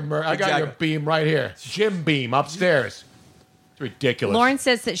 I got your beam right here. Jim beam upstairs. It's ridiculous. Lauren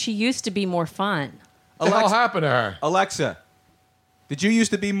says that she used to be more fun. What the hell happened to her? Alexa, did you used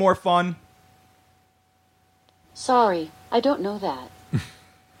to be more fun? Sorry, I don't know that.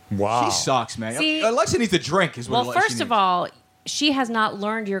 Wow. She sucks, man. See- Alexa needs a drink. Is what Well, she first needs. of all, she has not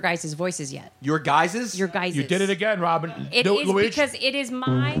learned your guys' voices yet. Your guys's? Your guys'. You did it again, Robin. It Do is Luigi. because it is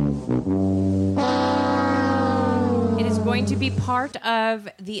my. It is going to be part of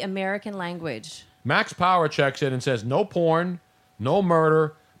the American language. Max Power checks in and says, no porn, no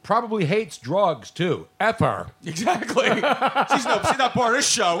murder, probably hates drugs, too. F her. Exactly. she's not part of this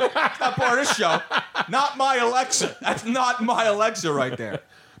show. She's not part of this show. Not my Alexa. That's not my Alexa right there.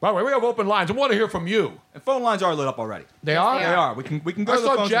 By the way, we have open lines. I want to hear from you. And phone lines are lit up already. They are? They are. We can go I to the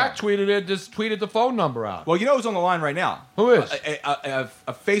saw phone. Jack tweeted the phone number out. Well, you know who's on the line right now? Who is? A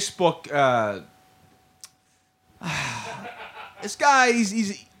Facebook. This guy,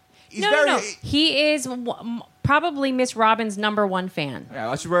 he's very. No. He is probably Miss Robin's number one fan. Yeah,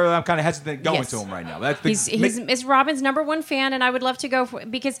 that's where I'm kind of hesitant going Yes. to him right now. That's He's Miss Robin's number one fan, and I would love to go for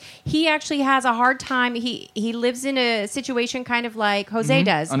because he actually has a hard time. He lives in a situation kind of like Jose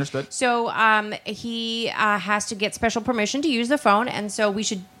does. Understood. So he has to get special permission to use the phone, and so we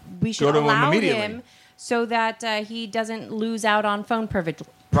should Go to him allow immediately. him so that he doesn't lose out on phone privileges.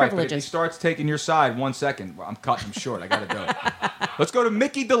 Right, but if he starts taking your side 1 second, well, I'm cutting him short. I got to do it. Let's go to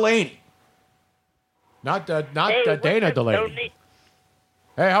Mickey Delaney. Not Hey, Dana what's up, Delaney. Tony?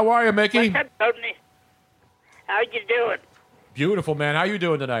 Hey, how are you, Mickey? What's up, Tony? How you doing? Beautiful, man. How you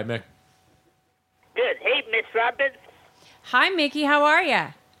doing tonight, Mick? Good. Hey, Miss Robin. Hi, Mickey. How are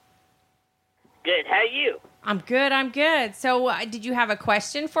you? Good. How you? I'm good. I'm good. So, did you have a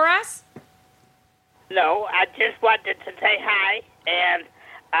question for us? No, I just wanted to say hi and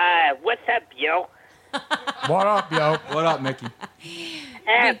what's up, yo? What up, yo? What up, Mickey?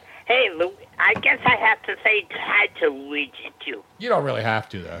 And hey, Lou, I guess I have to say hi to Luigi too. You don't really have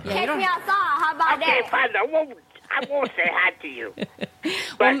to, though. Take me outside. How about that? Okay, fine. I won't say hi to you.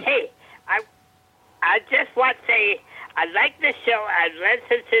 But hey, I just want to say I like the show. I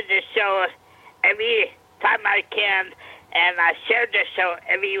listen to the show every time I can, and I share the show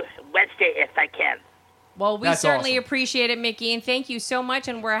every Wednesday if I can. Well, we That's certainly awesome. appreciate it, Mickey, and thank you so much.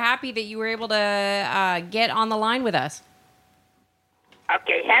 And we're happy that you were able to get on the line with us.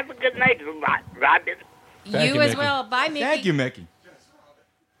 Okay, have a good night, Robin. You as well. Bye, Mickey. Thank you, Mickey.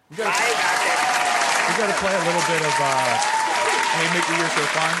 We got to play a little bit of. Hey, Mickey, you're so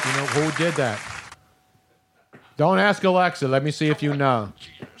fine. You know who did that? Don't ask Alexa. Let me see if you know.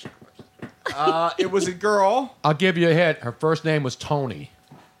 It was a girl. I'll give you a hint. Her first name was Tony.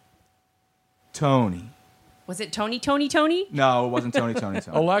 Tony. Was it Tony? Oh, No, it wasn't Tony.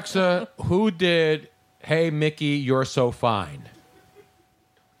 Alexa, who did Hey Mickey, You're So Fine?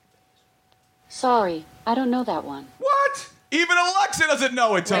 Sorry, I don't know that one. What? Even Alexa doesn't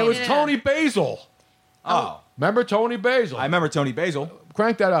know it, Tony. It was Tony Basil. Oh. Remember Tony Basil? I remember Tony Basil.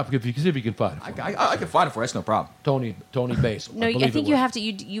 Crank that up if you see if you can find it. I can find it for you. That's no problem. Tony Basil. No, I believe think it you was. have to.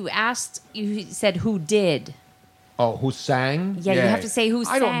 You asked. You said who did. Oh, who sang? Yeah, you have to say who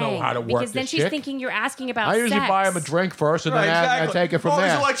sang. I don't know how to work because then this she's chick. thinking you're asking about. I usually sex. buy him a drink first and Right, then I exactly. take it from All there.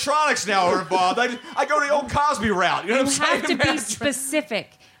 these electronics now are involved. I go to the old Cosby route. You know what I'm You have saying? to be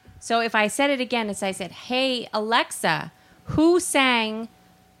specific. So if I said it again, it's I said, "Hey Alexa, who sang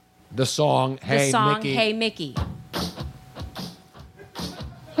The song, the Hey song Mickey. Hey Mickey?"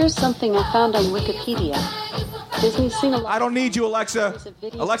 Here's something I found on Wikipedia. Disney Sing-Along. I don't need you, Alexa.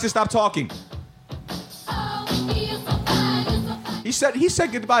 Alexa, stop talking. He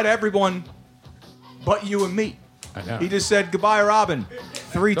said goodbye to everyone but you and me. I know. He just said goodbye, Robin,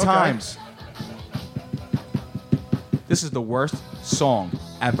 3 Okay. times. This is the worst song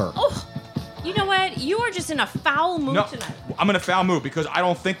ever. Oh, you know what? You are just in a foul mood No, tonight. I'm in a foul mood because I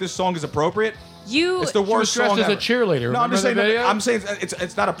don't think this song is appropriate. You. It's the She was worst dressed song as a ever. cheerleader. No, I'm just saying. Remember the video? I'm saying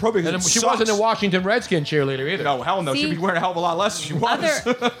it's not appropriate. And It she sucks. wasn't a Washington Redskin cheerleader either. No, hell no. See? She'd be wearing a hell of a lot less if she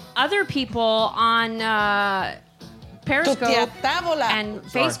was. Other people on Periscope and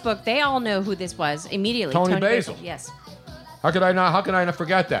Facebook, they all know who this was immediately. Tony Basil. Yes. How could I not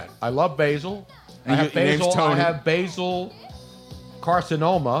forget that? I love basil. And I have your name's basil. I Tony. have basil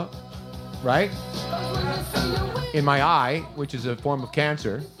carcinoma, right? In my eye, which is a form of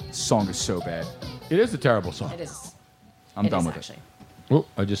cancer. This song is so bad. It is a terrible song. It is. I'm It done is with actually. it. Oh, all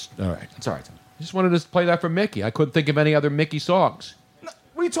right. It's all right. Tony. Just wanted to play that for Mickey. I couldn't think of any other Mickey songs. What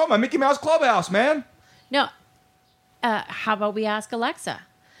are you talking about? Mickey Mouse Clubhouse, man. No. How about we ask Alexa?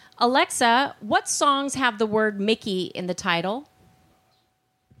 Alexa, what songs have the word Mickey in the title?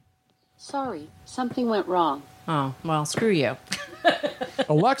 Sorry, something went wrong. Oh, well, screw you.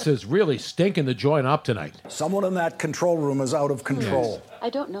 Alexa's really stinking the joint up tonight. Someone in that control room is out of control. I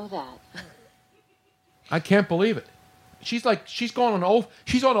don't know that. I can't believe it. She's on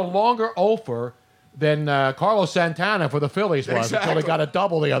a longer offer than Carlos Santana for the Phillies was until he got a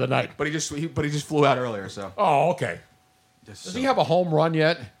double the other night. But he just flew out earlier. So. Oh, okay. Does he have a home run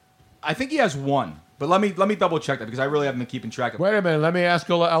yet? I think he has one. But let me double check that because I really haven't been keeping track of it. Wait a minute. Let me ask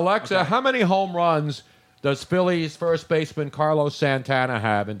Alexa, how many home runs does Phillies first baseman Carlos Santana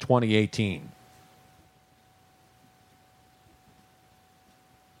have in 2018?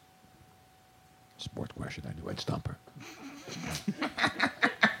 Sports question. I knew I'd stump her.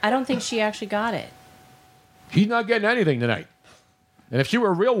 I don't think she actually got it. She's not getting anything tonight. And if she were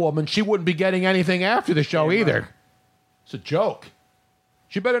a real woman, she wouldn't be getting anything after the show either. It's a joke.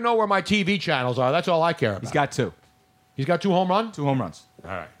 She better know where my TV channels are. That's all I care about. He's got 2. He's got 2 home runs? 2 home runs.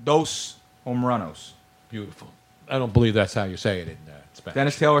 All right. Dos home runos. Beautiful. I don't believe that's how you say it in Spanish.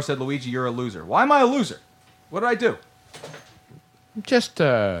 Dennis Taylor said, Luigi, you're a loser. Why am I a loser? What did I do? Just,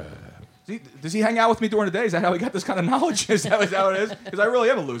 Does he hang out with me during the day? Is that how he got this kind of knowledge? Is that how it is? Because I really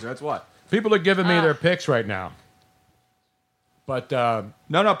am a loser. That's why. People are giving me their picks right now. But no.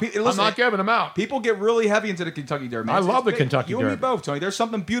 Listen, I'm not giving them out. People get really heavy into the Kentucky Derby. I love the Kentucky Derby. You and me both, Tony. There's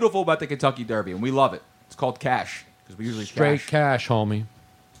something beautiful about the Kentucky Derby, and we love it. It's called cash because we usually straight cash, homie.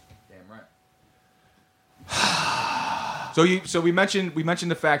 Damn right. So we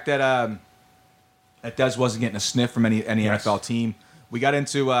mentioned the fact that that Dez wasn't getting a sniff from any NFL team. We got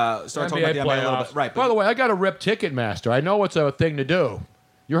into start talking about the NBA a little bit. Right. By the way, I got to rip Ticketmaster. I know it's a thing to do.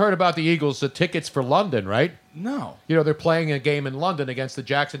 You heard about the Eagles, the tickets for London, right? No. You know, they're playing a game in London against the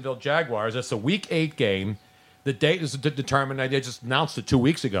Jacksonville Jaguars. It's a Week 8 game. The date is determined. They just announced it 2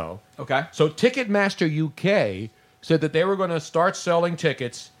 weeks ago. Okay. So Ticketmaster UK said that they were going to start selling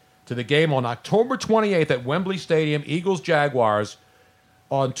tickets to the game on October 28th at Wembley Stadium, Eagles-Jaguars,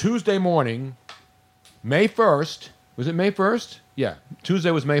 on Tuesday morning, May 1st. Was it May 1st? Yeah.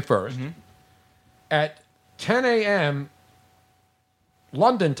 Tuesday was May 1st. Mm-hmm. At 10 a.m.,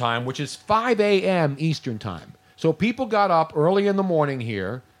 London time, which is 5 a.m. Eastern time. So people got up early in the morning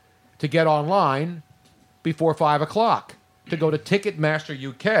here to get online before 5 o'clock to go to Ticketmaster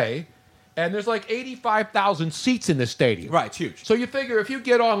UK, and there's like 85,000 seats in this stadium. Right, it's huge. So you figure if you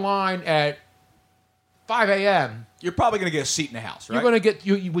get online at 5 a.m., you're probably going to get a seat in the house, right? You're going to get.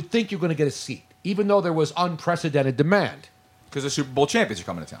 You would think you're going to get a seat, even though there was unprecedented demand. Because the Super Bowl champions are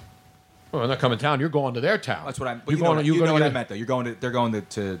coming to town. Well, they're not coming to town. You're going to their town. That's what I'm. But you know what I meant, though. They're going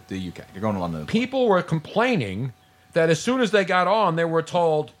to the UK. You're going to London. People were complaining that as soon as they got on, they were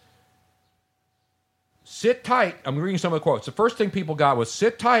told, "Sit tight." I'm reading some of the quotes. The first thing people got was,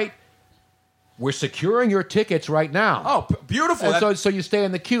 "Sit tight. We're securing your tickets right now." Oh, beautiful! And so you stay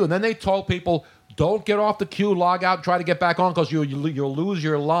in the queue. And then they told people, "Don't get off the queue. Log out. Try to get back on because you'll lose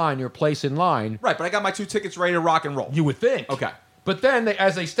your line, your place in line." Right, but I got my 2 tickets ready to rock and roll. You would think. Okay. But then,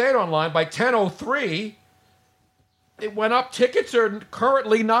 as they stayed online, by 10:03, it went up. Tickets are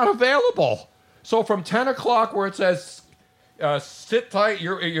currently not available. So from 10 o'clock, where it says, "Sit tight,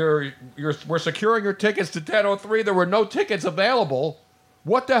 we're securing your tickets," to 10:03, there were no tickets available.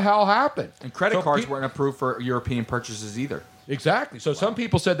 What the hell happened? And credit cards weren't approved for European purchases either. Exactly. So some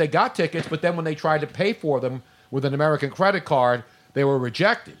people said they got tickets, but then when they tried to pay for them with an American credit card, they were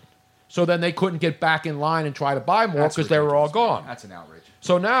rejected. So then they couldn't get back in line and try to buy more because they were all gone. That's an outrage.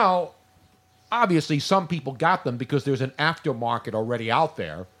 So now, obviously, some people got them because there's an aftermarket already out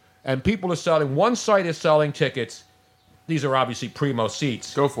there. And people are selling, one site is selling tickets. These are obviously primo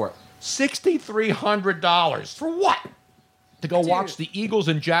seats. Go for it. $6,300. For what? To go watch the Eagles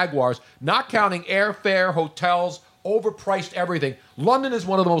and Jaguars, not counting airfare, hotels, overpriced everything. London is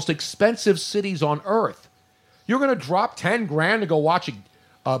one of the most expensive cities on earth. You're going to drop $10,000 to go watch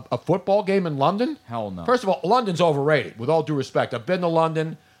a football game in London? Hell no. First of all, London's overrated, with all due respect. I've been to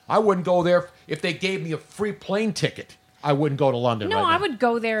London. I wouldn't go there if they gave me a free plane ticket. I wouldn't go to London right now. No, I would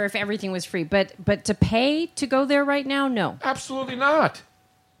go there if everything was free. But to pay to go there right now, no. Absolutely not.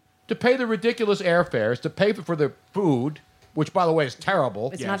 To pay the ridiculous airfares, to pay for the food, which, by the way, is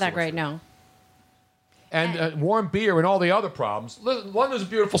terrible. It's not that great, no. And warm beer and all the other problems. Listen, London's a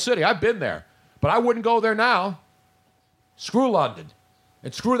beautiful city. I've been there. But I wouldn't go there now. Screw London.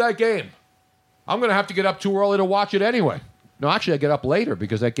 And screw that game. I'm going to have to get up too early to watch it anyway. No, actually, I get up later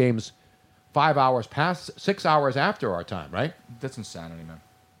because that game's 6 hours after our time, right? That's insanity, man.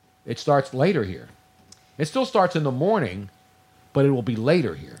 It starts later here. It still starts in the morning, but it will be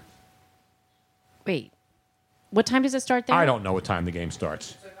later here. Wait. What time does it start there? I don't know what time the game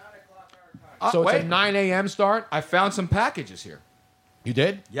starts. So it's a 9 a.m. start? I found some packages here. You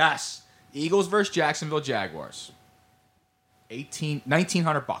did? Yes. Eagles versus Jacksonville Jaguars.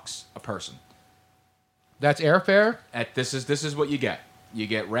 $1,900 a person. That's airfare? This is what you get. You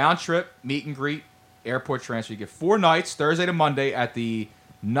get round trip, meet and greet, airport transfer. You get 4 nights, Thursday to Monday, at the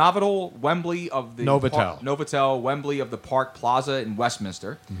Novotel, Wembley of the Novotel, Wembley of the Park Plaza in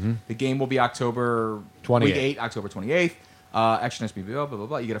Westminster. Mm-hmm. The game will be October 28th. October 28th. Extra nice, blah, blah, blah,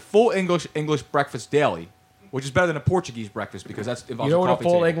 blah. You get a full English breakfast daily, which is better than a Portuguese breakfast because that's involves. You know what a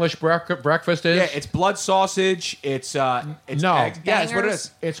full table. English breakfast is? Yeah, it's blood sausage. It's no. eggs. Yeah, that's what it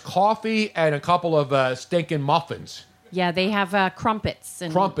is. It's coffee and a couple of stinking muffins. Yeah, they have crumpets.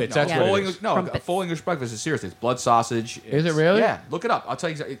 And, Crumpets, No, that's full what it English, is. no, Crumpets. a full English breakfast is seriously. It's blood sausage. Is it really? Yeah, look it up. I'll tell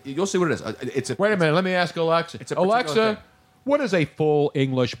you exactly. You'll see what it is. It's a. Wait a minute. Let me ask Alexa. It's a particular Alexa, thing. what is a full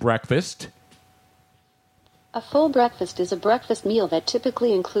English breakfast? A full breakfast is a breakfast meal that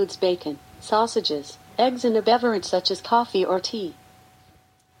typically includes bacon, sausages, eggs, and a beverage such as coffee or tea.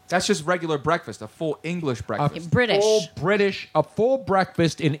 That's just regular breakfast. A full English breakfast. A full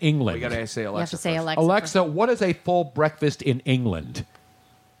breakfast in England. You gotta say Alexa. You have to say first. Alexa. Alexa, what is a full breakfast in England?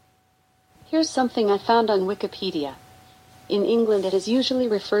 Here's something I found on Wikipedia. In England, it is usually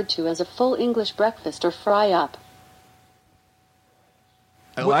referred to as a full English breakfast or fry-up.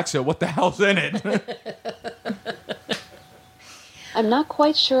 Alexa, what the hell's in it? I'm not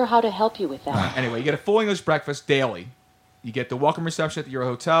quite sure how to help you with that. Anyway, you get a full English breakfast daily. You get the welcome reception at your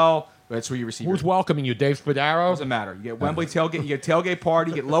hotel. That's where you receive. Who's welcoming you, Dave Spadaro? Doesn't matter. You get Wembley tailgate. You get tailgate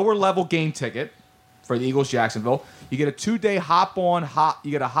party. You get lower level game ticket for the Eagles Jacksonville. You get a 2-day hop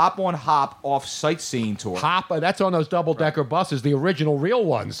off sightseeing tour. That's on those double decker buses, the original real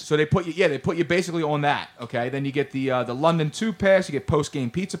ones. So they put you basically on that. Okay, then you get the London 2 pass. You get post game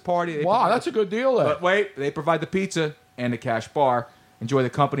pizza party. Wow, that's a good deal. There. But wait, they provide the pizza and the cash bar. Enjoy the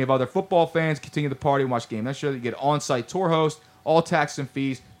company of other football fans. Continue the party and watch the game. That's sure you get on-site tour host, all taxes and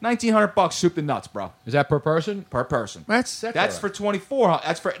fees. $1,900 soup to nuts, bro. Is that per person? Per person. That's for $2,400.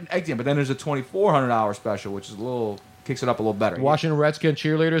 That's for again. But then there's a $2,400 special, which is kicks it up a little better. Washington Redskin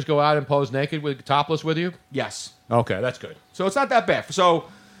cheerleaders go out and pose naked topless with you? Yes. Okay, that's good. So it's not that bad. So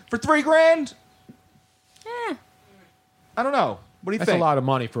for $3,000, I don't know. What do you think? That's a lot of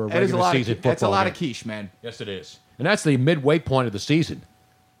money for a regular season football. That's a lot game. of quiche, man. Yes, it is. And that's the midway point of the season.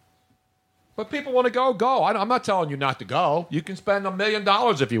 But people want to go. I'm not telling you not to go. You can spend $1 million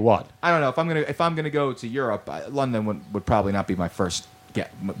if you want. I don't know if I'm gonna go to Europe. London would probably not be my first.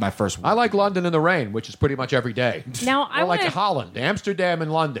 My first. I like London in the rain, which is pretty much every day. Now I like Holland, Amsterdam,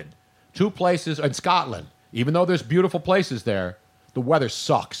 and London, 2 places, and Scotland. Even though there's beautiful places there, the weather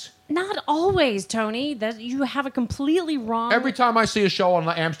sucks. Not always, Tony. That you have a completely wrong. Every time I see a show on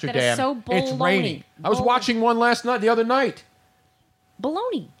Amsterdam, That is so it's baloney. raining. I was watching one the other night.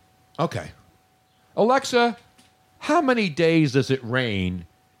 Baloney. Okay. Alexa, how many days does it rain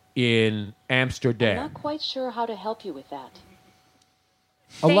in Amsterdam? I'm not quite sure how to help you with that.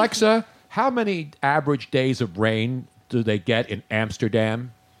 Alexa, how many average days of rain do they get in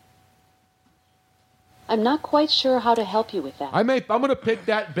Amsterdam? I'm not quite sure how to help you with that. I'm going to pick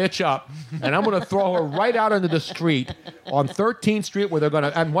that bitch up, and I'm going to throw her right out into the street on 13th Street where they're going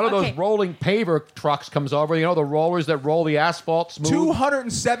to... And one of those rolling paver trucks comes over. You know, the rollers that roll the asphalt smooth?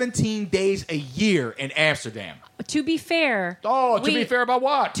 217 days a year in Amsterdam. To be fair... to be fair about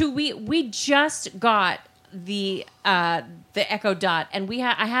what? We just got the Echo Dot, and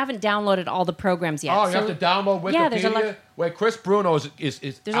I haven't downloaded all the programs yet. Oh, you have to download Wikipedia? Yeah, there's a lot. Wait, Chris Bruno is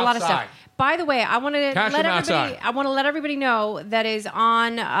There's a lot of stuff. By the way, I want to let everybody know that is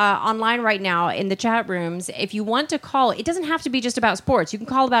on online right now in the chat rooms. If you want to call, it doesn't have to be just about sports. You can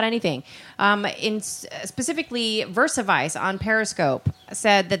call about anything. Specifically, Versavice on Periscope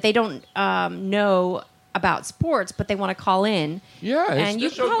said that they don't know about sports, but they want to call in. Yeah, and you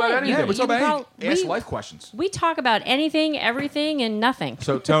shows call about in. anything. Yeah, what's up, man? Ask life questions. We talk about anything, everything, and nothing.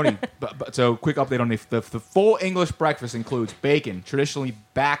 So, Tony, so quick update on the full English breakfast includes bacon, traditionally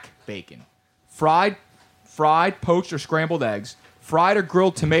back bacon, fried, poached or scrambled eggs, fried or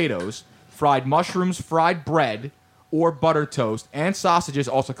grilled tomatoes, fried mushrooms, fried bread, or butter toast, and sausages,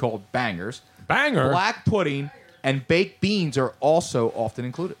 also called bangers. Black pudding and baked beans are also often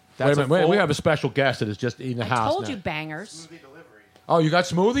included. Wait a minute, we have a special guest that is just in the house I told now. you bangers. Oh, you got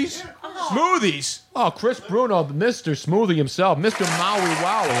smoothies? Smoothies? Oh, Chris Bruno, Mr. Smoothie himself, Mr. Maui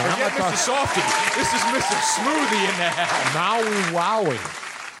Wowie. Forget Mr. Softy. This is Mr. Smoothie in the house. Maui Wowie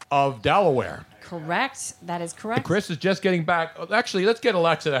of Delaware. Correct. That is correct. Chris is just getting back. Actually, let's get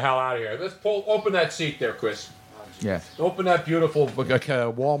Alexa the hell out of here. Let's open that seat there, Chris. Yeah. Open that beautiful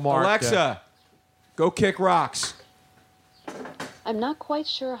Walmart. Alexa, go kick rocks. I'm not quite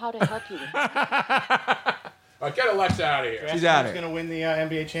sure how to help you with that. Get Alexa out of here. She's out of here. Who's going to win the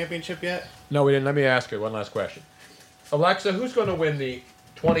NBA championship yet? No, we didn't. Let me ask her one last question. Alexa, who's going to win the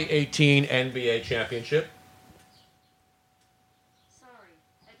 2018 NBA championship? Sorry,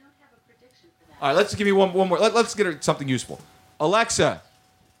 I don't have a prediction for that. All right, let's give you one more. Let's get her something useful. Alexa,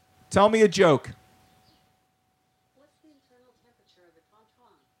 Tell me a joke.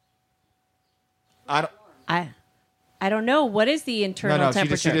 I don't know. What is the internal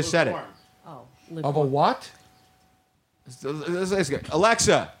temperature? She just said it. Oh, Of a what?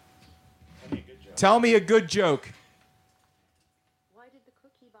 Alexa, tell me a good joke. Why did the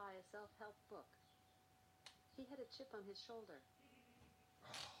cookie buy a self-help book? He had a chip on his shoulder.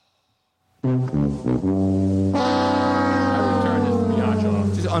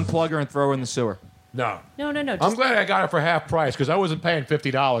 Just unplug her and throw her in the sewer. No. No. I'm glad I got it for half price because I wasn't paying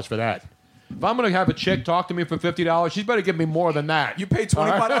 $50 for that. If I'm going to have a chick talk to me for $50, she's better give me more than that. You pay $25.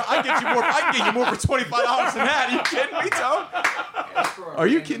 I can get you more for $25 than that. Are you kidding me, Tone? Are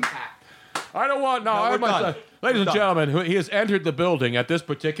you kidding? I don't want. Ladies and gentlemen, he has entered the building at this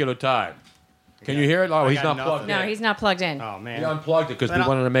particular time. Can you hear it? Oh, he's not plugged in. No, he's not plugged in. Oh, man. He unplugged it because we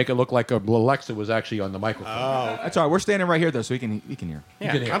wanted to make it look like Alexa was actually on the microphone. Oh. That's all right. We're standing right here, though, so he can hear.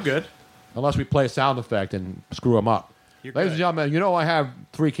 Yeah, I'm good. Unless we play a sound effect and screw him up. Ladies and gentlemen, you know I have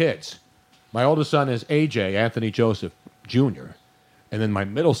 3 kids. My oldest son is AJ, Anthony Joseph Jr., and then my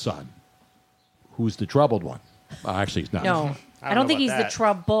middle son, who's the troubled one. Actually, he's not. No, I don't think he's the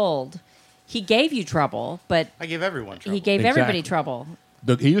troubled. He gave you trouble, but I gave everyone trouble. He gave everybody trouble.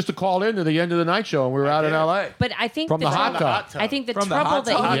 He used to call in to the end of the night show, and we were out in L.A. But I think From the hot tub. I think the From trouble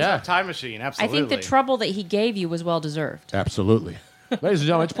the hot that tub time machine. Absolutely. I think the trouble that he gave you was well deserved. Absolutely. Ladies and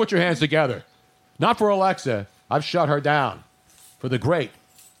gentlemen, let's put your hands together. Not for Alexa. I've shut her down. For the great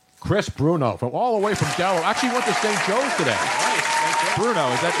Chris Bruno, from all the way from Delaware. Actually went to St. Joe's today. Nice. Bruno,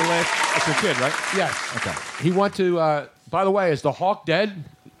 is that the last? That's your kid, right? Yes. Okay. He went to, by the way, is the Hawk dead?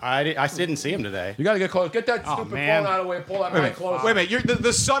 I didn't see him today. You got to get close. Get that stupid phone out of the way and pull that mic close. Wait a minute. You're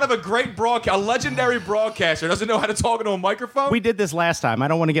the son of a great broadcaster, a legendary broadcaster, doesn't know how to talk into a microphone? We did this last time. I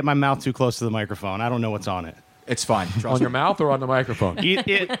don't want to get my mouth too close to the microphone. I don't know what's on it. It's fine. On your mouth or on the microphone?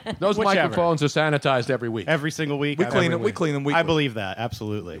 Those whichever. microphones are sanitized every week. Every single week. We clean them weekly. I believe that,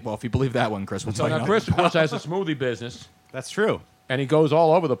 absolutely. Well, if you believe that one, Chris, we'll So tell now you. Chris, of course, has a smoothie business. That's true. And he goes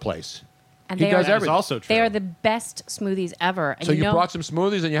all over the place. And he they does are, everything. also true. They are the best smoothies ever. And So you know, brought some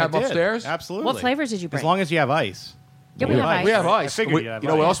smoothies and you have them upstairs? Absolutely. What flavors did you bring? As long as you have ice. Yeah, we have ice. We have ice. I figured you have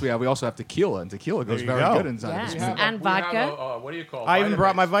know what ice. else we have? We also have tequila, and tequila goes There you very go. good inside. Yes. of this. And vodka. What do you call it? I even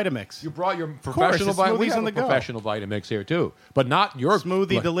brought my Vitamix. You brought your course, professional it's Vitamix. We smoothies have on a the go. professional Vitamix here, too. But not your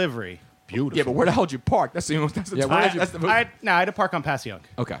Smoothie delivery. Beautiful. Yeah, but where the hell did you park? That's the Yeah, where did you- I had to park on Passyunk.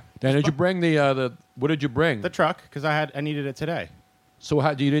 Okay. Then did you bring the what did you bring? The truck, because I needed it today. So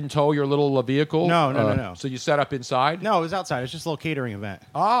how, you didn't tow your little vehicle? No. So you set up inside? No, it was outside. It was just a little catering event.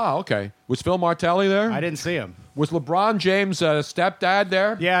 Ah, okay. Was Phil Martelli there? I didn't see him. Was LeBron James' stepdad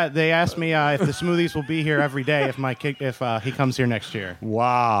there? Yeah, they asked me if the smoothies will be here every day if he comes here next year.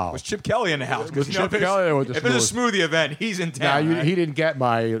 Wow. Was Chip Kelly in the house? Was Chip Kelly there with the if there's a smoothie event, he's in Now, town. right? he didn't get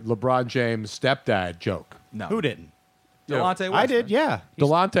my LeBron James stepdad joke. No. Who didn't? Delonte West. I did, yeah.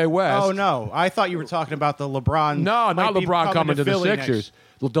 Delonte West. Oh, no. I thought you were talking about the LeBron. No, might not be LeBron coming to the Philly Sixers.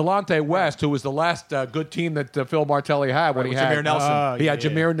 Delonte West, who was the last good team that Phil Martelli had when he with had Jameer Nelson. He had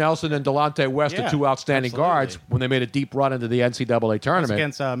Jameer Nelson and Delonte West, the Yeah, two outstanding absolutely. guards, when they made a deep run into the NCAA That's tournament.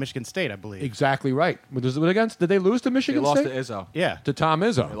 against Michigan State, I believe. Exactly right. Was it against? Did they lose to They Michigan lost State? to Izzo. Yeah. To Tom They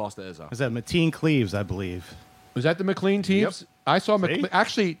Izzo. lost to Izzo. Was that Mateen Cleaves, I believe? Was that the McLean teams? I saw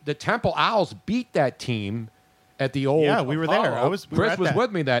actually the Temple Owls beat that team at the old. Yeah, we were there. Apollo. we were Chris at was that.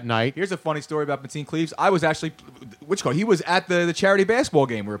 with me that night. Here's a funny story about Mateen Cleaves. I was actually, he was at the charity basketball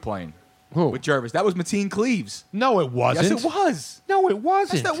game we were playing. Who? With Jervis. That was Mateen Cleaves. No, it wasn't. Yes, it was. No, it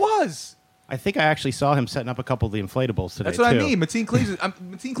wasn't. Yes, that was. I think I actually saw him setting up a couple of the inflatables today. That's what too. I mean. Mateen Cleaves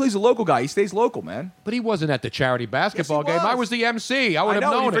is a local guy. He stays local, man. But he wasn't at the charity basketball game. I was the MC. I would have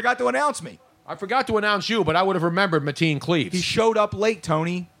known you it. forgot to announce me. I forgot to announce you, but I would have remembered Mateen Cleaves. He showed up late,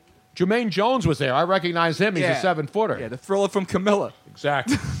 Tony. Jermaine Jones was there. I recognize him. He's a 7-footer. Yeah, the thriller from Camilla.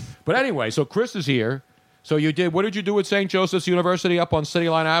 Exactly. But anyway, so Chris is here. So what did you do at St. Joseph's University up on City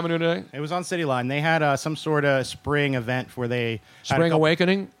Line Avenue today? It was on City Line. They had some sort of spring event where they had a Spring couple-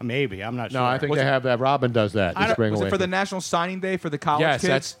 Awakening? Maybe. I'm not sure. No, I think they have that. Robin does that. The Spring Was it Awakening. for the National Signing Day for the college Yes,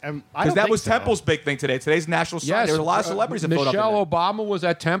 kids? that's- Because that was Temple's big thing today. Today's National Signing Day. There was a lot of celebrities that showed up. Michelle Obama was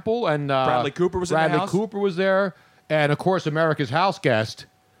at Temple, and Bradley Cooper was in the Bradley house. Cooper was there, and of course America's house guest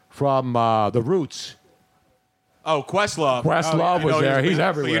from The Roots. Oh, Questlove. Questlove was there. He's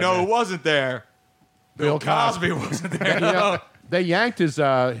everywhere. You know man. who wasn't there? Bill Cosby wasn't there. They yanked his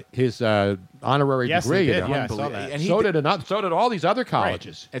honorary Yes, degree. they you did. know? Yeah, I saw that. And So did all these other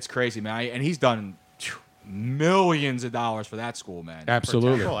colleges. It's crazy, man. And he's done millions of dollars for that school, man.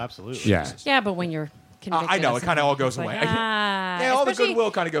 Absolutely. Oh, absolutely. Yeah. Yeah, but when you're convicted, I know, of it kinda all goes something, away. it's like, Yeah, all the especially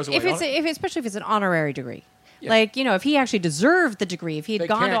goodwill kinda goes away, Especially if it's an honorary degree. Like, if he actually deserved the degree, if he had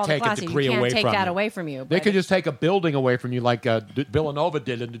gone to all the classes, you can't take that away from you. They could just take a building away from you like Villanova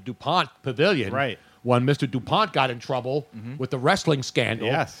did in the DuPont Pavilion. Right. When Mr. DuPont got in trouble with the wrestling scandal.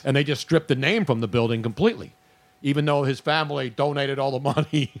 Yes. And they just stripped the name from the building completely. Even though his family donated all the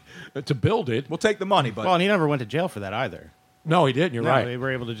money to build it. We'll take the money, but... Well, and he never went to jail for that either. No, he didn't. You're right. They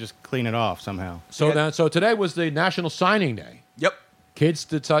were able to just clean it off somehow. So today was the National Signing Day. Yep. Kids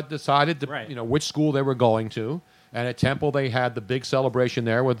decided which school they were going to. And at Temple, they had the big celebration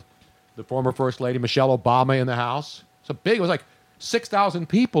there with the former First Lady, Michelle Obama, in the house. It was like 6,000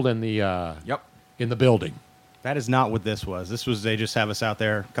 people in the in the building. That is not what this was. They just have us out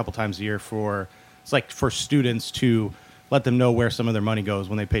there a couple times a year for students to let them know where some of their money goes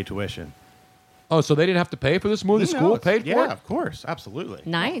when they pay tuition. Oh, so they didn't have to pay for the smoothie? The school paid for it? Yeah, of course. Absolutely.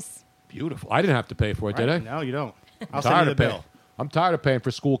 Nice. Beautiful. I didn't have to pay for it, did I? No, you don't. I'll send you the bill. I'm tired of paying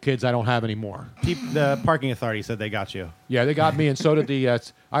for school kids I don't have anymore. The parking authority said they got you. Yeah, they got me, and so did the...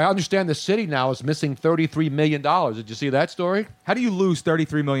 I understand the city now is missing $33 million. Did you see that story? How do you lose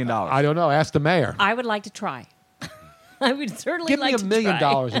 $33 million? I don't know. Ask the mayor. I would like to try. I would certainly like to try. Give me $1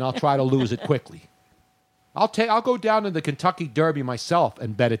 million, and I'll try to lose it quickly. I'll go down to the Kentucky Derby myself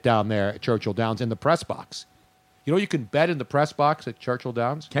and bet it down there at Churchill Downs in the press box. You can bet in the press box at Churchill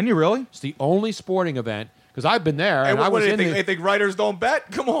Downs? Can you really? It's the only sporting event, because I've been there. Hey, and I was in they think writers don't bet?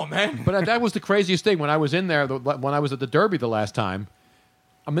 Come on, man. But that was the craziest thing. When I was in there, when I was at the Derby the last time,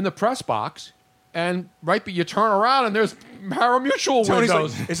 I'm in the press box, and you turn around, and there's Pari-Mutuel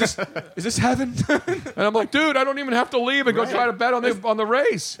windows. Like, is this heaven? And I'm like, dude, I don't even have to leave and go try to bet on the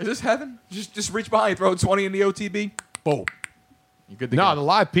race. Is this heaven? Just reach behind, throw 20 in the OTB. Boom. You're good to go. No, the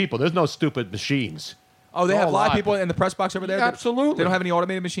live people. There's no stupid machines. Oh, they have live people in the press box over there? Yeah, absolutely. They don't have any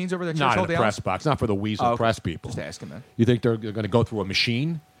automated machines over there? Not in the press box. Not for the weasel press people. Just asking, man. You think they're going to go through a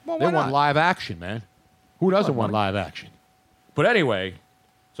machine? Well, they why want not? live action, man. Who doesn't want live action? But anyway,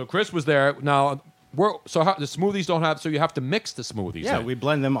 so Chris was there. Now, the smoothies don't have, so you have to mix the smoothies. Yeah, we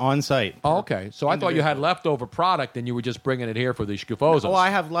blend them on site. Oh, okay. So I thought you had leftover product and you were just bringing it here for the schifozos. Oh, I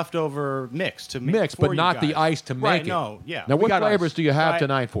have leftover mix to mix, but not the ice to make it. No, yeah. Now, what flavors do you have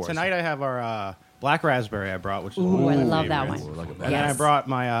tonight for us? Tonight I have our black raspberry I brought, which is Ooh, I love that one. And then I brought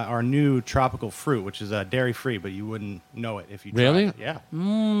my our new tropical fruit, which is dairy free, but you wouldn't know it if you tried Really? it. Yeah.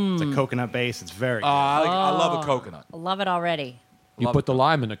 It's a coconut base. It's very good. I love a coconut. I love it already. You put the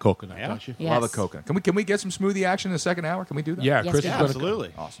lime in the coconut, don't you? Yes. Love a coconut. Can we get some smoothie action in the second hour? Can we do that? Yeah, Yes, Chris we is can. going to.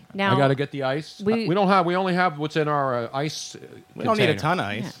 Absolutely. Awesome. Now, I got to get the ice. We only have what's in our ice. We don't need a ton of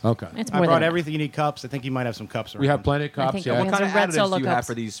ice. Okay. It's I more brought than everything. You need cups. I think you might have some cups around. We have plenty of cups. think Yeah. we What kind of Red additives Solo do you have cups.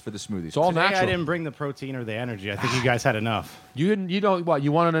 for the smoothies? It's all Today natural. I didn't bring the protein or the energy. I think you guys had enough. You didn't. You don't. What?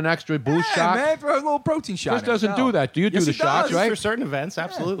 You wanted an extra boost Yeah, shot? man, throw a little protein shot. Chris in. doesn't No. do that. Do you Yes, do the he shots, does. right? For certain events,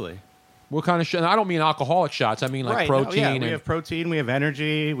 absolutely. What kind of shot? I don't mean alcoholic shots. I mean like Right. protein. No, yeah, and, we have protein. We have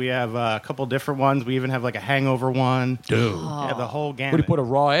energy. We have a couple different ones. We even have like a hangover one. Dude. Yeah, the whole What gamut. do you put a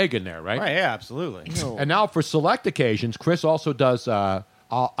raw egg in there, right? Right. Yeah. Absolutely. And now for select occasions, Chris also does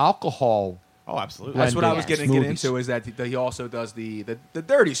alcohol. Oh, absolutely. That's what I was blended getting to get smoothies. into. Is that he also does the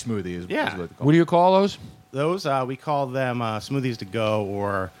dirty smoothie? Is Yeah. what they call What do you call those? Those we call them smoothies to go,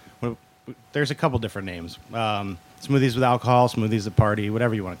 or there's a couple different names. Smoothies with alcohol, smoothies at party,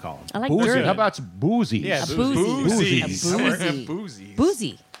 whatever you want to call them. I like Boozy. dirty. How about boozies? Yeah, A boozy. Boozies. A I work boozy. at Boozies.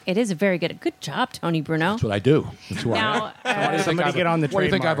 Boozy. It is a very good. Good job, Tony Bruno. That's what I do. That's who Now, I am. Somebody get on the What do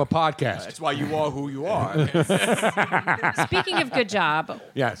you think I have a trademark. podcast? That's why you are who you are. speaking of good job,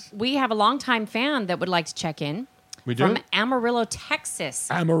 Yes. we have a longtime fan that would like to check in. We do? From Amarillo, Texas.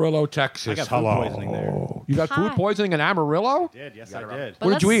 Amarillo, Texas. I got food Hello. poisoning there. You got food Hi. poisoning in Amarillo? Did yes, I did. But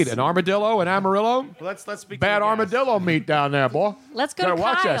What did you let's- eat? An armadillo in Amarillo? Let's speak. Bad to the guest. armadillo meat down there, boy. Let's go to Gotta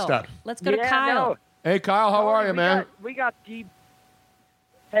watch that Kyle. stuff. Let's go to Kyle. No. Hey, Kyle, how are you, man? We got deep.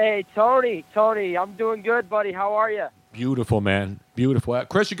 Hey, Tony, I'm doing good, buddy. How are you? Beautiful, man. Beautiful.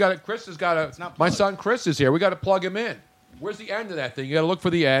 Chris, you got it. Chris has got a. not My plugged. son Chris is here. We got to plug him in. Where's the end of that thing? You got to look for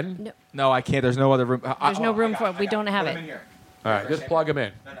the end. No, I can't. There's no other room. There's no room for it. We don't have it. All right, just plug him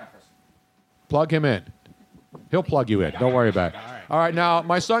in. Plug him in. He'll plug you in. Don't worry about it. All right, now,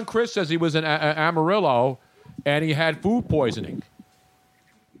 my son Chris says he was in Amarillo and he had food poisoning.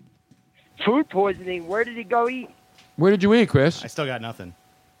 Food poisoning. Where did he go eat? Where did you eat, Chris? I still got nothing.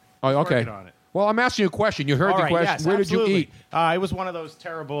 Oh, okay. Working on it. Well, I'm asking you a question. You heard All the right, question. yes, Where absolutely. did you eat? It was one of those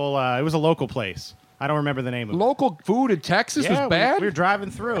terrible. It was a local place. I don't remember the name of it. Local food in Texas Yeah, was bad? We were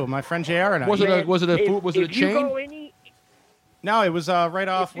driving through. My friend JR and I. Was it a food? Was it a If you chain? go any, No, it was right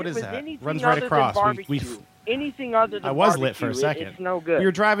off. if What it is was that? anything Runs other right than across. barbecue, anything other than I was barbecue, lit for a second. It's no good. We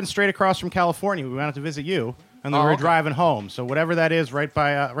were driving straight across from California. We went out to visit you, and then Oh, we were okay. driving home. So whatever that is, right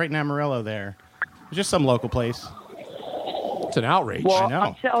in Amarillo there. Just some local place. It's an outrage. Well, I know.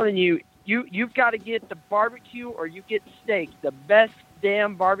 I'm telling you, you've got to get the barbecue or you get steak. The best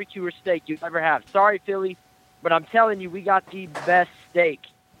damn barbecue or steak you ever have. Sorry, Philly, but I'm telling you, we got the best steak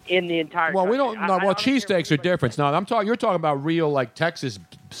in the entire Well, country. we don't. No, well, cheesesteaks are different. Now, you're talking about real like Texas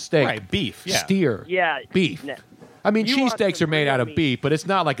steak, Right, beef, yeah. steer, Yeah, beef. no. I mean, You want cheesesteaks some are made real out of meat. beef, but it's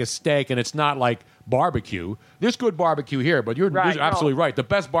not like a steak, and it's not like barbecue. There's good barbecue here, but you're Right, absolutely no. right. The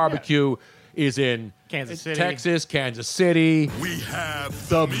best barbecue is in Kansas City. Texas, Kansas City. We have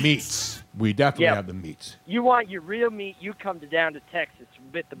the meats. We definitely Yeah. have the meats. You want your real meat, you come down to Texas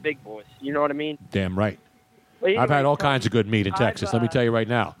with the big boys. You know what I mean? Damn right. Well, I've had anyway, all Tony, kinds of good meat in I've, Texas. Let me tell you right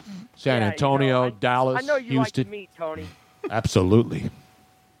now. San yeah, Antonio, Dallas, I know you Houston. like the meat, Tony. Absolutely.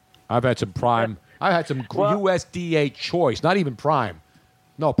 I've had some prime. I had some USDA choice, not even prime.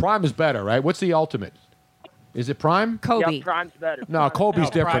 No, prime is better, right? What's the ultimate? Is it prime? Kobe. Yeah, prime's better. No, Kobe's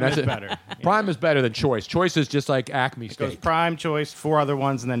different. Prime is That's it. better. Prime is better than choice. Choice is just like Acme It goes steak. prime, choice, 4 other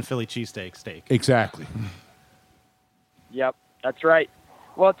ones, and then Philly cheesesteak steak. Exactly. Yep, that's right.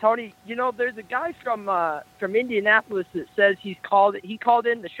 Well, Tony, you know, there's a guy from Indianapolis that says he called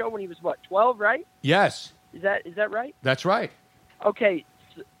in the show when he was 12, right? Yes, Is that right? that's right. Okay,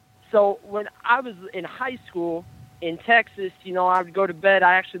 so when I was in high school in Texas, you know, I would go to bed.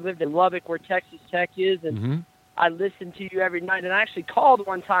 I actually lived in Lubbock, where Texas Tech is, and Mm-hmm. I listened to you every night. And I actually called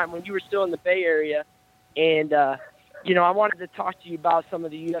one time when you were still in the Bay Area, and you know, I wanted to talk to you about some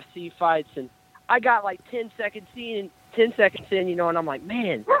of the UFC fights, and I got like 10 seconds in, you know, and I'm like,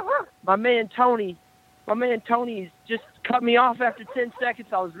 man, my man Tony's just cut me off after 10 seconds.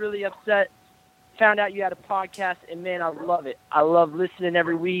 I was really upset. Found out you had a podcast, and man, I love it. I love listening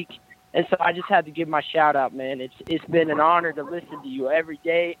every week, and so I just had to give my shout out, man. It's been an honor to listen to you every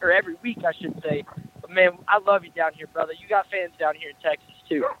day, or every week, I should say. But man, I love you down here, brother. You got fans down here in Texas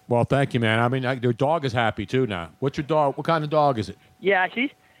too. Well, thank you, man. I mean, your dog is happy too now. What's your dog? What kind of dog is it? Yeah, he's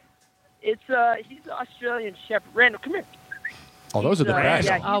an Australian Shepherd. Randall, come here. Oh, those are the best.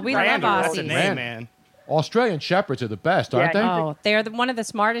 Yeah, Oh, we Randall, love that's a Aussies. name, man. Australian Shepherds are the best, aren't they? Oh, they're one of the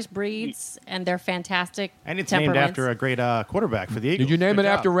smartest breeds, and they're fantastic. And it's named after a great quarterback for the Eagles. Did you name Good it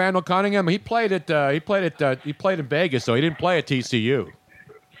job. after Randall Cunningham? He played in Vegas, so he didn't play at TCU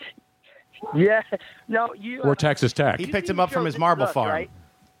Yeah, no, you. or Texas Tech. He picked him up from his marble farm. Right?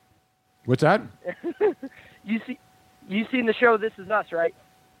 What's that? You seen the show This Is Us, right?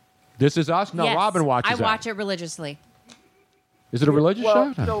 This Is Us? No, Yes, Robin watches I that. watch it religiously. Is it a religious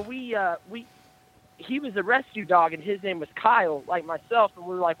Well, show? so he was a rescue dog, and his name was Kyle, like myself, and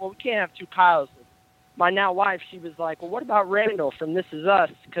we were like, well, we can't have two Kyles. My now wife, she was like, well, what about Randall from This Is Us?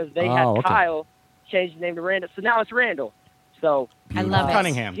 Because they had okay. Kyle change the name to Randall, so now it's Randall. So I love it.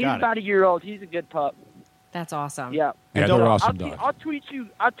 Cunningham, he's got it. about a year old. He's a good pup. That's awesome. Yeah. Yeah, don't- they're awesome I'll, dogs. I'll tweet you.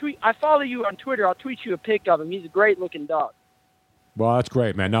 I follow you on Twitter. I'll tweet you a pic of him. He's a great looking dog. Well, that's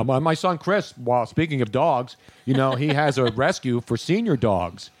great, man. Now, my son Chris, while speaking of dogs, you know, he has a rescue for senior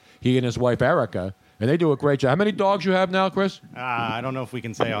dogs. He and his wife Erica, and they do a great job. How many dogs you have now, Chris? I don't know if we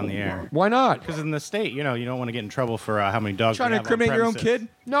can say on the air. Why not? Because in the state, you know, you don't want to get in trouble for how many dogs. Trying we to have on incriminate your own premises. kid?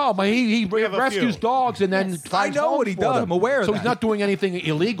 No, but he have a rescues few. dogs and then Yes. finds I know homes what he for does. them. I'm aware of So that. he's not doing anything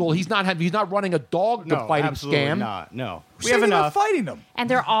illegal. He's not running a dog No, fighting absolutely scam. not. No, we Saying have they're not enough. fighting them. And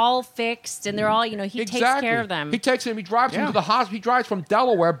they're all fixed, and they're all, you know, he takes care of them. He takes him. He drives him Yeah. to the hospital. He drives from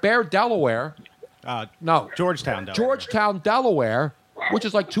Delaware, Delaware. No, Georgetown, Delaware. Georgetown, Delaware, which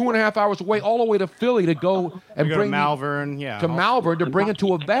is like 2.5 hours away, all the way to Philly to go and We go to bring Malvern, yeah. to Malvern to bring it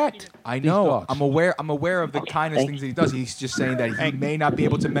to a vet. I These know. dogs. I'm aware of the kindness things that he does. He's just saying that he may not be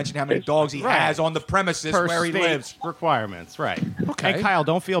able to mention how many dogs he Right. has on the premises Per where he state lives. requirements, right? Okay. Hey, Kyle,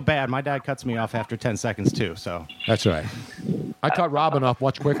 don't feel bad. My dad cuts me off after 10 seconds too. So That's right. I cut Robin off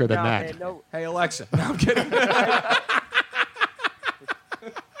much quicker than No, that. man, no. Hey, Alexa. No, I'm kidding.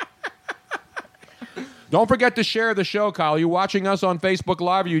 Don't forget to share the show, Kyle. Are you watching us on Facebook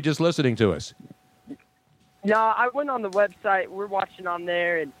Live, or are you just listening to us? No, I went on the website. We're watching on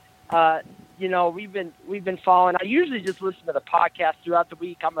there, and you know, we've been following. I usually just listen to the podcast throughout the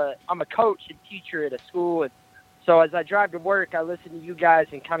week. I'm a coach and teacher at a school, and so as I drive to work, I listen to you guys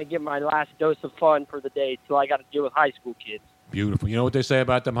and kind of get my last dose of fun for the day till I got to deal with high school kids. Beautiful. You know what they say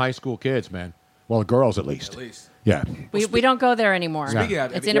about them high school kids, man? Well, the girls at least. At least. Yeah. We don't go there anymore. Speaking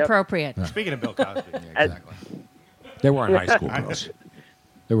of- It's Yep. inappropriate. speaking of Bill Cosby, Exactly. They weren't high school girls.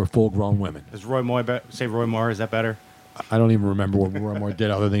 They were full-grown women. does Roy Moore say Roy Moore? Is that better? I don't even remember what Roy Moore did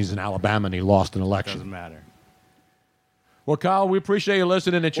other than he's in Alabama and he lost an election. Doesn't matter. Well, Kyle, we appreciate you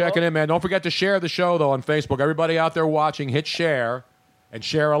listening and checking in, man. Don't forget to share the show, though, on Facebook. Everybody out there watching, hit share and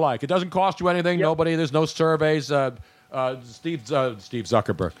share alike. It doesn't cost you anything. Nobody, there's no surveys. Steve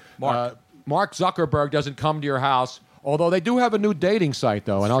Zuckerberg. Mark Zuckerberg doesn't come to your house. Although they do have a new dating site,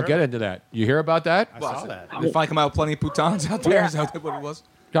 though, and I'll get into that. You hear about that? I saw that. They finally come out with plenty of putons out there. Is that what it was?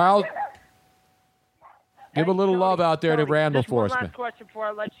 Kyle, give a little love out there to Randall for us, One man. last question before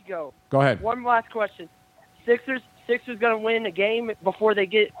I let you go. Go ahead. One last question. Sixers going to win a game before they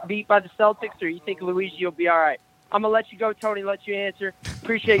get beat by the Celtics, or you think Luigi will be all right? I'm going to let you go, Tony, let you answer.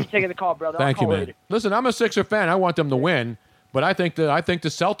 Appreciate you taking the call, brother. Thank I'll you, call man. later. Listen, I'm a Sixer fan. I want them to win, but I think the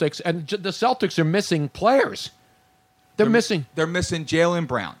Celtics and the Celtics are missing players. They're missing Jaylen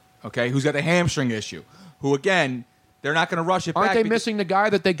Brown, okay, who's got a hamstring issue. Who again, they're not going to rush it back. Aren't they missing the guy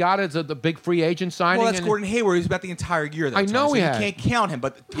that they got as the big free agent signing? Well, that's Gordon Hayward. He's about the entire year. There, I know so he you has. can't count him.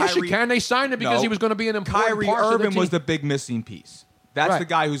 But yes, you can. They signed him because he was going to be an important Kyrie part of the Irving team. was the big missing piece. That's Right. the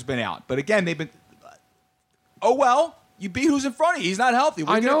guy who's been out. But again, they've been. Oh well, you beat who's in front of you. He's not healthy.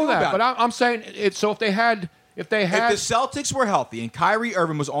 What are I you gonna know do that, about but it? I'm saying it. So if the Celtics were healthy and Kyrie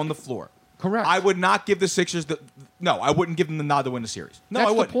Irving was on the floor, correct, I would not give the Sixers I wouldn't give them the nod to win the series. No, that's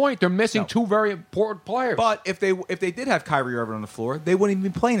I wouldn't. the point. They're missing two very important players. But if they did have Kyrie Irving on the floor, they wouldn't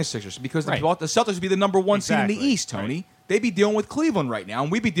even be playing the Sixers because Right. the Celtics would be the number one seed in the East, Tony. They'd be dealing with Cleveland right now,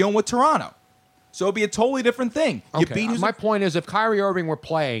 and we'd be dealing with Toronto. So it'd be a totally different thing. You Okay. beat My point is, if Kyrie Irving were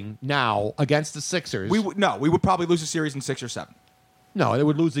playing now against the Sixers, we would probably lose the series in 6 or 7. No, they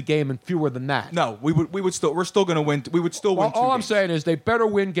would lose the game in fewer than that. No, we're still going to win. We would still win. All I'm saying is they better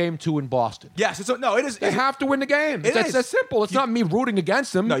win Game 2 in Boston. Yes, it is. They have to win the game. It That's is. that simple. It's not me rooting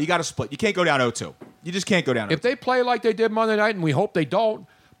against them. No, you got to split. You can't go down 0-2. You just can't go down 0-2. If they play like they did Monday night, and we hope they don't,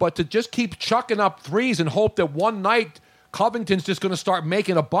 but to just keep chucking up threes and hope that one night Covington's just going to start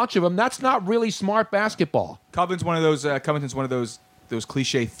making a bunch of them, that's not really smart basketball. Covington's one of those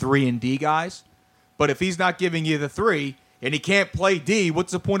cliche 3-and-D guys. But if he's not giving you the 3 and he can't play D,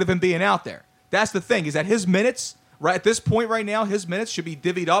 what's the point of him being out there? That's the thing, is that his minutes, right at this point right now, his minutes should be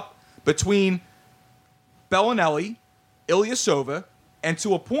divvied up between Bellinelli, Ilyasova, and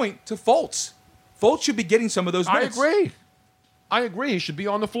to a point to Fultz. Fultz should be getting some of those minutes. I agree. He should be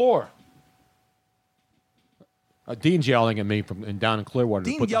on the floor. Dean's yelling at me from down in Clearwater.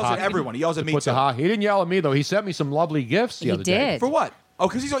 Dean yells at everyone. He yells at me, too. He didn't yell at me, though. He sent me some lovely gifts the other day. For what? Oh,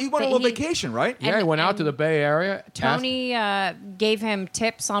 because he went on a little vacation, right? Yeah, he went out to the Bay Area. Tony gave him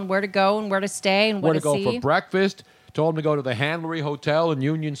tips on where to go and where to stay and where what to go see. for breakfast. Told him to go to the Handlery Hotel in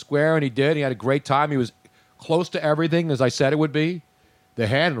Union Square, and he did. He had a great time. He was close to everything, as I said it would be. The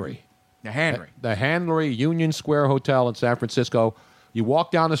Handlery. The Handlery Union Square Hotel in San Francisco. You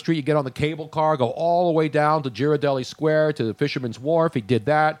walk down the street, you get on the cable car, go all the way down to Girardelli Square to the Fisherman's Wharf. He did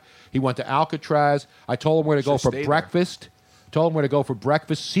that. He went to Alcatraz. I told him where to go for breakfast. Told him where to go for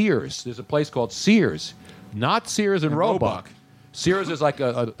breakfast. Sears. There's a place called Sears. Not Sears and Roebuck. Sears is like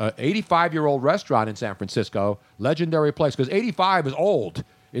a 85-year-old restaurant in San Francisco. Legendary place. Because 85 is old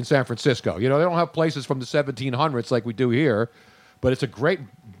in San Francisco. You know, they don't have places from the 1700s like we do here. But it's a great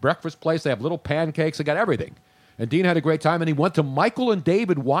breakfast place. They have little pancakes. They got everything. And Dean had a great time, and he went to Michael and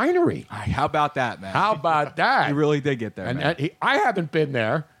David Winery. How about that, man? How about that? He really did get there, and, man. I haven't been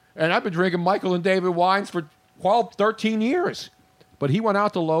there, and I've been drinking Michael and David wines for 12, 13 years. But he went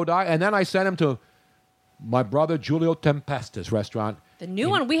out to Lodi, and then I sent him to my brother Giulio Tempesta's restaurant. The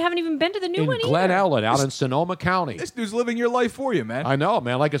new one. We haven't even been to the new one in Glen either. Ellen, out in Sonoma County. This dude's living your life for you, man. I know,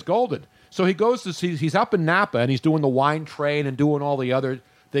 man, like it's golden. So he goes to see, he's up in Napa, and he's doing the wine train and doing all the other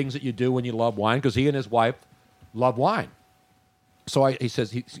things that you do when you love wine, because he and his wife love wine. So he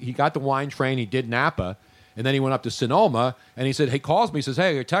says he got the wine train, he did Napa, and then he went up to Sonoma, and he said, he calls me, he says,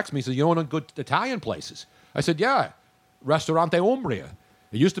 hey, he texts me, he says, you know any good Italian places? I said, yeah, Ristorante Umbria.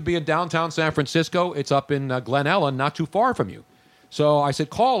 It used to be in downtown San Francisco. It's up in Glen Ellen, not too far from you. So I said,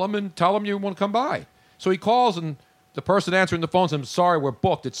 call him and tell him you want to come by. So he calls, and the person answering the phone says, I'm sorry, we're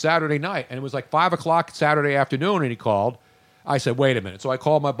booked. It's Saturday night. And it was like 5 o'clock Saturday afternoon, and he called. I said, wait a minute. So I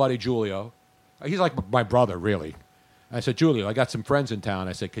called my buddy Giulio. He's like my brother, really. I said, Giulio, I got some friends in town.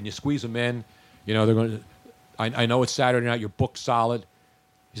 I said, can you squeeze them in? You know, they're going to. I know it's Saturday night. You're booked solid.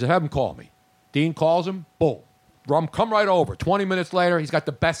 He said, have him call me. Dean calls him. Boom. Come right over. 20 minutes later, he's got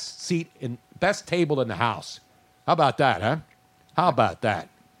the best table in the house. How about that, huh? How about that?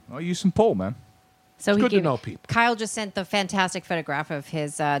 Well, use some pull, man. So it's good to know people. Kyle just sent the fantastic photograph of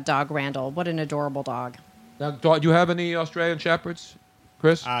his dog, Randall. What an adorable dog. Now, do you have any Australian Shepherds,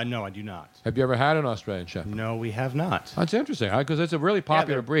 Chris? No, I do not. Have you ever had an Australian Shepherd? No, we have not. That's interesting, because it's a really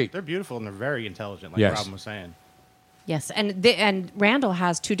popular breed. They're beautiful and they're very intelligent, like Yes. Robin was saying. Yes, and Randall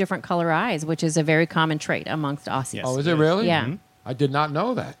has 2 different color eyes, which is a very common trait amongst Aussies. Yes, Oh, is it really? Yeah. Mm-hmm. I did not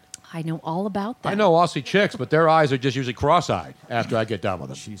know that. I know all about that. I know Aussie chicks, but their eyes are just usually cross-eyed after I get done with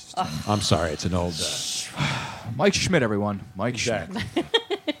them. Jesus. I'm sorry, it's an old... Mike Schmidt, everyone. Mike Schmidt.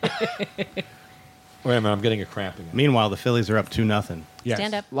 Wait a minute, I'm getting a cramp again. Meanwhile, the Phillies are up 2-0. Yes.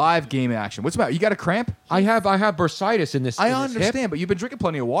 Stand up. Live game action. What's the matter? You got a cramp? I have bursitis in this. I in this understand, hip. but you've been drinking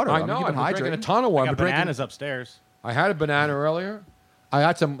plenty of water. I know. You've been I've been drinking a ton of water. I I've got been bananas upstairs. I had a banana earlier. I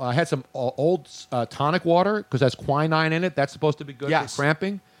had some old tonic water because that's quinine in it. That's supposed to be good for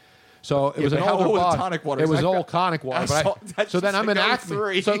cramping. So it was an how older old was the bottle. tonic water? It was I old tonic water. So then I'm in Acme.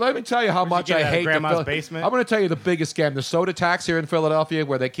 three. So let me tell you how much get I it out of hate Grandma's the basement? I'm going to tell you the biggest scam: the soda tax here in Philadelphia,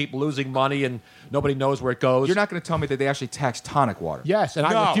 where they keep losing money and nobody knows where it goes. You're not going to tell me that they actually tax tonic water. Yes, and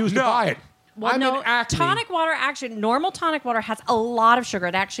I refuse to buy it. Well, I'm in Acme. tonic water normal tonic water has a lot of sugar.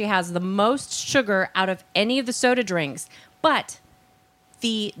 It actually has the most sugar out of any of the soda drinks. But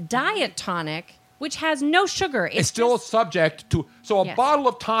the diet tonic, which has no sugar, it's still subject to. So a Yes. bottle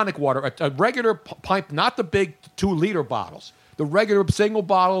of tonic water, a regular pipe, not the big 2-liter bottles, the regular single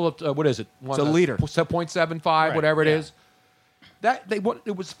bottle of what is it? It's a liter. 0.75, whatever it is.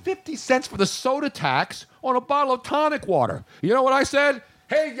 It was 50 cents for the soda tax on a bottle of tonic water. You know what I said?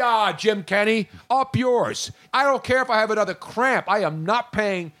 Hey, Jim Kenny, up yours. I don't care if I have another cramp. I am not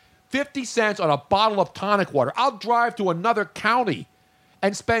paying 50 cents on a bottle of tonic water. I'll drive to another county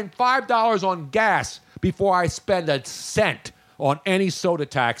and spend $5 on gas before I spend a cent on any soda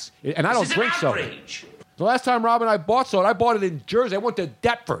tax. And I don't drink soda. The last time Rob and I bought soda, I bought it in Jersey. I went to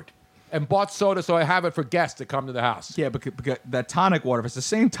Deptford and bought soda so I have it for guests that come to the house. Yeah, because that tonic water, if it's the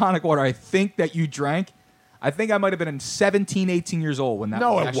same tonic water I think that you drank, I think I might have been 17, 18 years old when that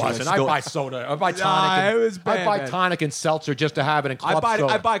No, was it actually wasn't. still- I buy soda. I buy tonic. It was bad, I buy man. tonic and seltzer just to have it in club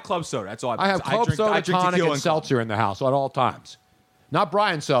soda. I buy club soda. That's all I buy. I have club drink, soda, I drink tonic, tequila and seltzer in the house at all times. Not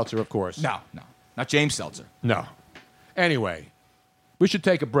Brian Seltzer, of course. No. Not James Seltzer. No. Anyway, we should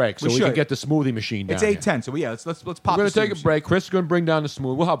take a break so we can should. get the smoothie machine down. It's 8:10, so let's pop. We're going the to take a smoothie break. Chris is going to bring down the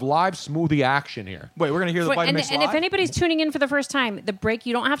smoothie. We'll have live smoothie action here. Wait, we're going to hear the and if anybody's tuning in for the first time, the break,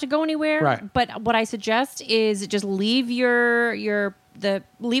 you don't have to go anywhere. Right. But what I suggest is just leave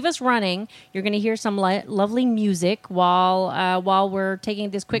leave us running. You're going to hear some lovely music while we're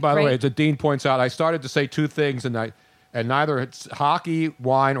taking this quick By break. the way, as Dean points out, I started to say two things, and neither it's hockey,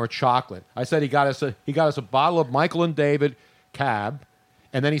 wine, or chocolate. I said he got us a bottle of Michael and David Cab,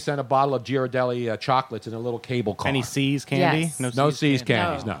 and then he sent a bottle of Ghirardelli chocolates in a little cable car. Any C's candy? Yes. No C's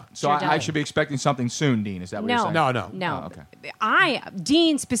candies. No. So I should be expecting something soon, Dean. Is that what you're saying? No. No. Oh, okay.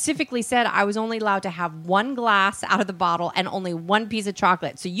 Dean specifically said I was only allowed to have one glass out of the bottle and only one piece of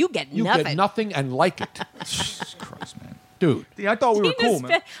chocolate. So you get You nothing. get nothing and like it. Jesus Christ, man. Dude. Dean, I thought we were Dean cool, is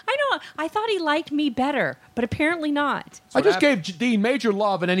man. I know. I thought he liked me better, but apparently not. I just gave Dean major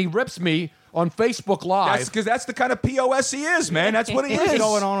love, and then he rips me on Facebook Live. That's because that's the kind of POS he is, man. That's what he What's is.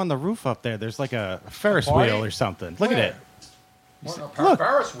 going on the roof up there? There's like a Ferris party? wheel or something. Look at it. Look.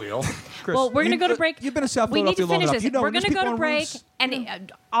 Ferris wheel. Chris, Well, we're going to go to break. You've been in South We need to Philadelphia long finish enough. this. You know, We're going to there's go to people on break, roofs.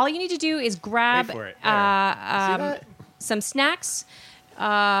 and all you need to do is grab Wait for it. There. some snacks,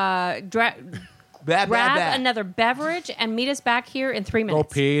 grab another beverage, and meet us back here in 3 Go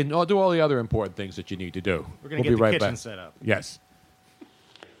minutes. pee and do all the other important things that you need to do. We're going to We'll get be the right kitchen back. set up. Yes.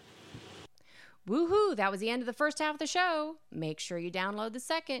 Woohoo! That was the end of the first half of the show. Make sure you download the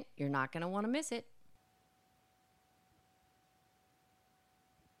second. You're not going to want to miss it.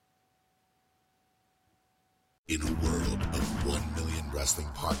 In a world of 1 million wrestling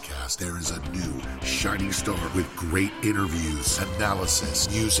podcasts, there is a new shining star with great interviews, analysis,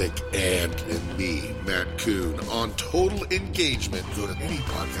 music, and me, Matt Coon, on total engagement. Go to any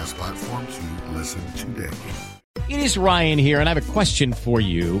podcast platform to listen today. It is Ryan here, and I have a question for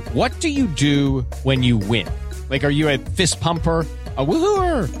you. What do you do when you win? Like, are you a fist pumper? A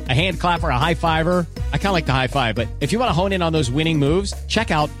woohooer, a hand clapper, a high fiver. I kind of like the high five, but if you want to hone in on those winning moves,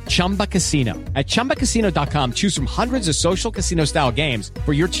 check out Chumba Casino. At ChumbaCasino.com, choose from hundreds of social casino style games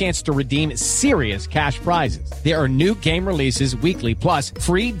for your chance to redeem serious cash prizes. There are new game releases weekly, plus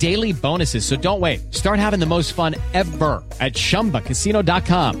free daily bonuses. So don't wait. Start having the most fun ever at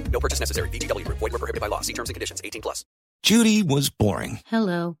ChumbaCasino.com. No purchase necessary. VGW Group. Void where prohibited by law. See terms and conditions. 18+. Judy was boring.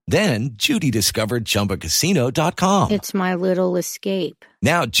 Hello. Then Judy discovered ChumbaCasino.com. It's my little escape.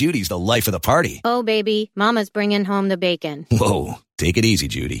 Now Judy's the life of the party. Oh, baby, mama's bringing home the bacon. Whoa, take it easy,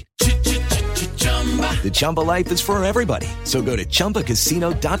 Judy. The Chumba life is for everybody. So go to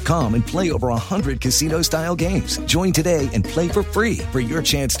ChumbaCasino.com and play over 100 casino-style games. Join today and play for free for your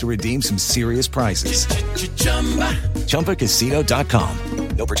chance to redeem some serious prizes. ChumbaCasino.com.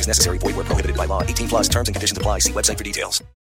 No purchase necessary. Void where prohibited by law. 18+. Terms and conditions apply. See website for details.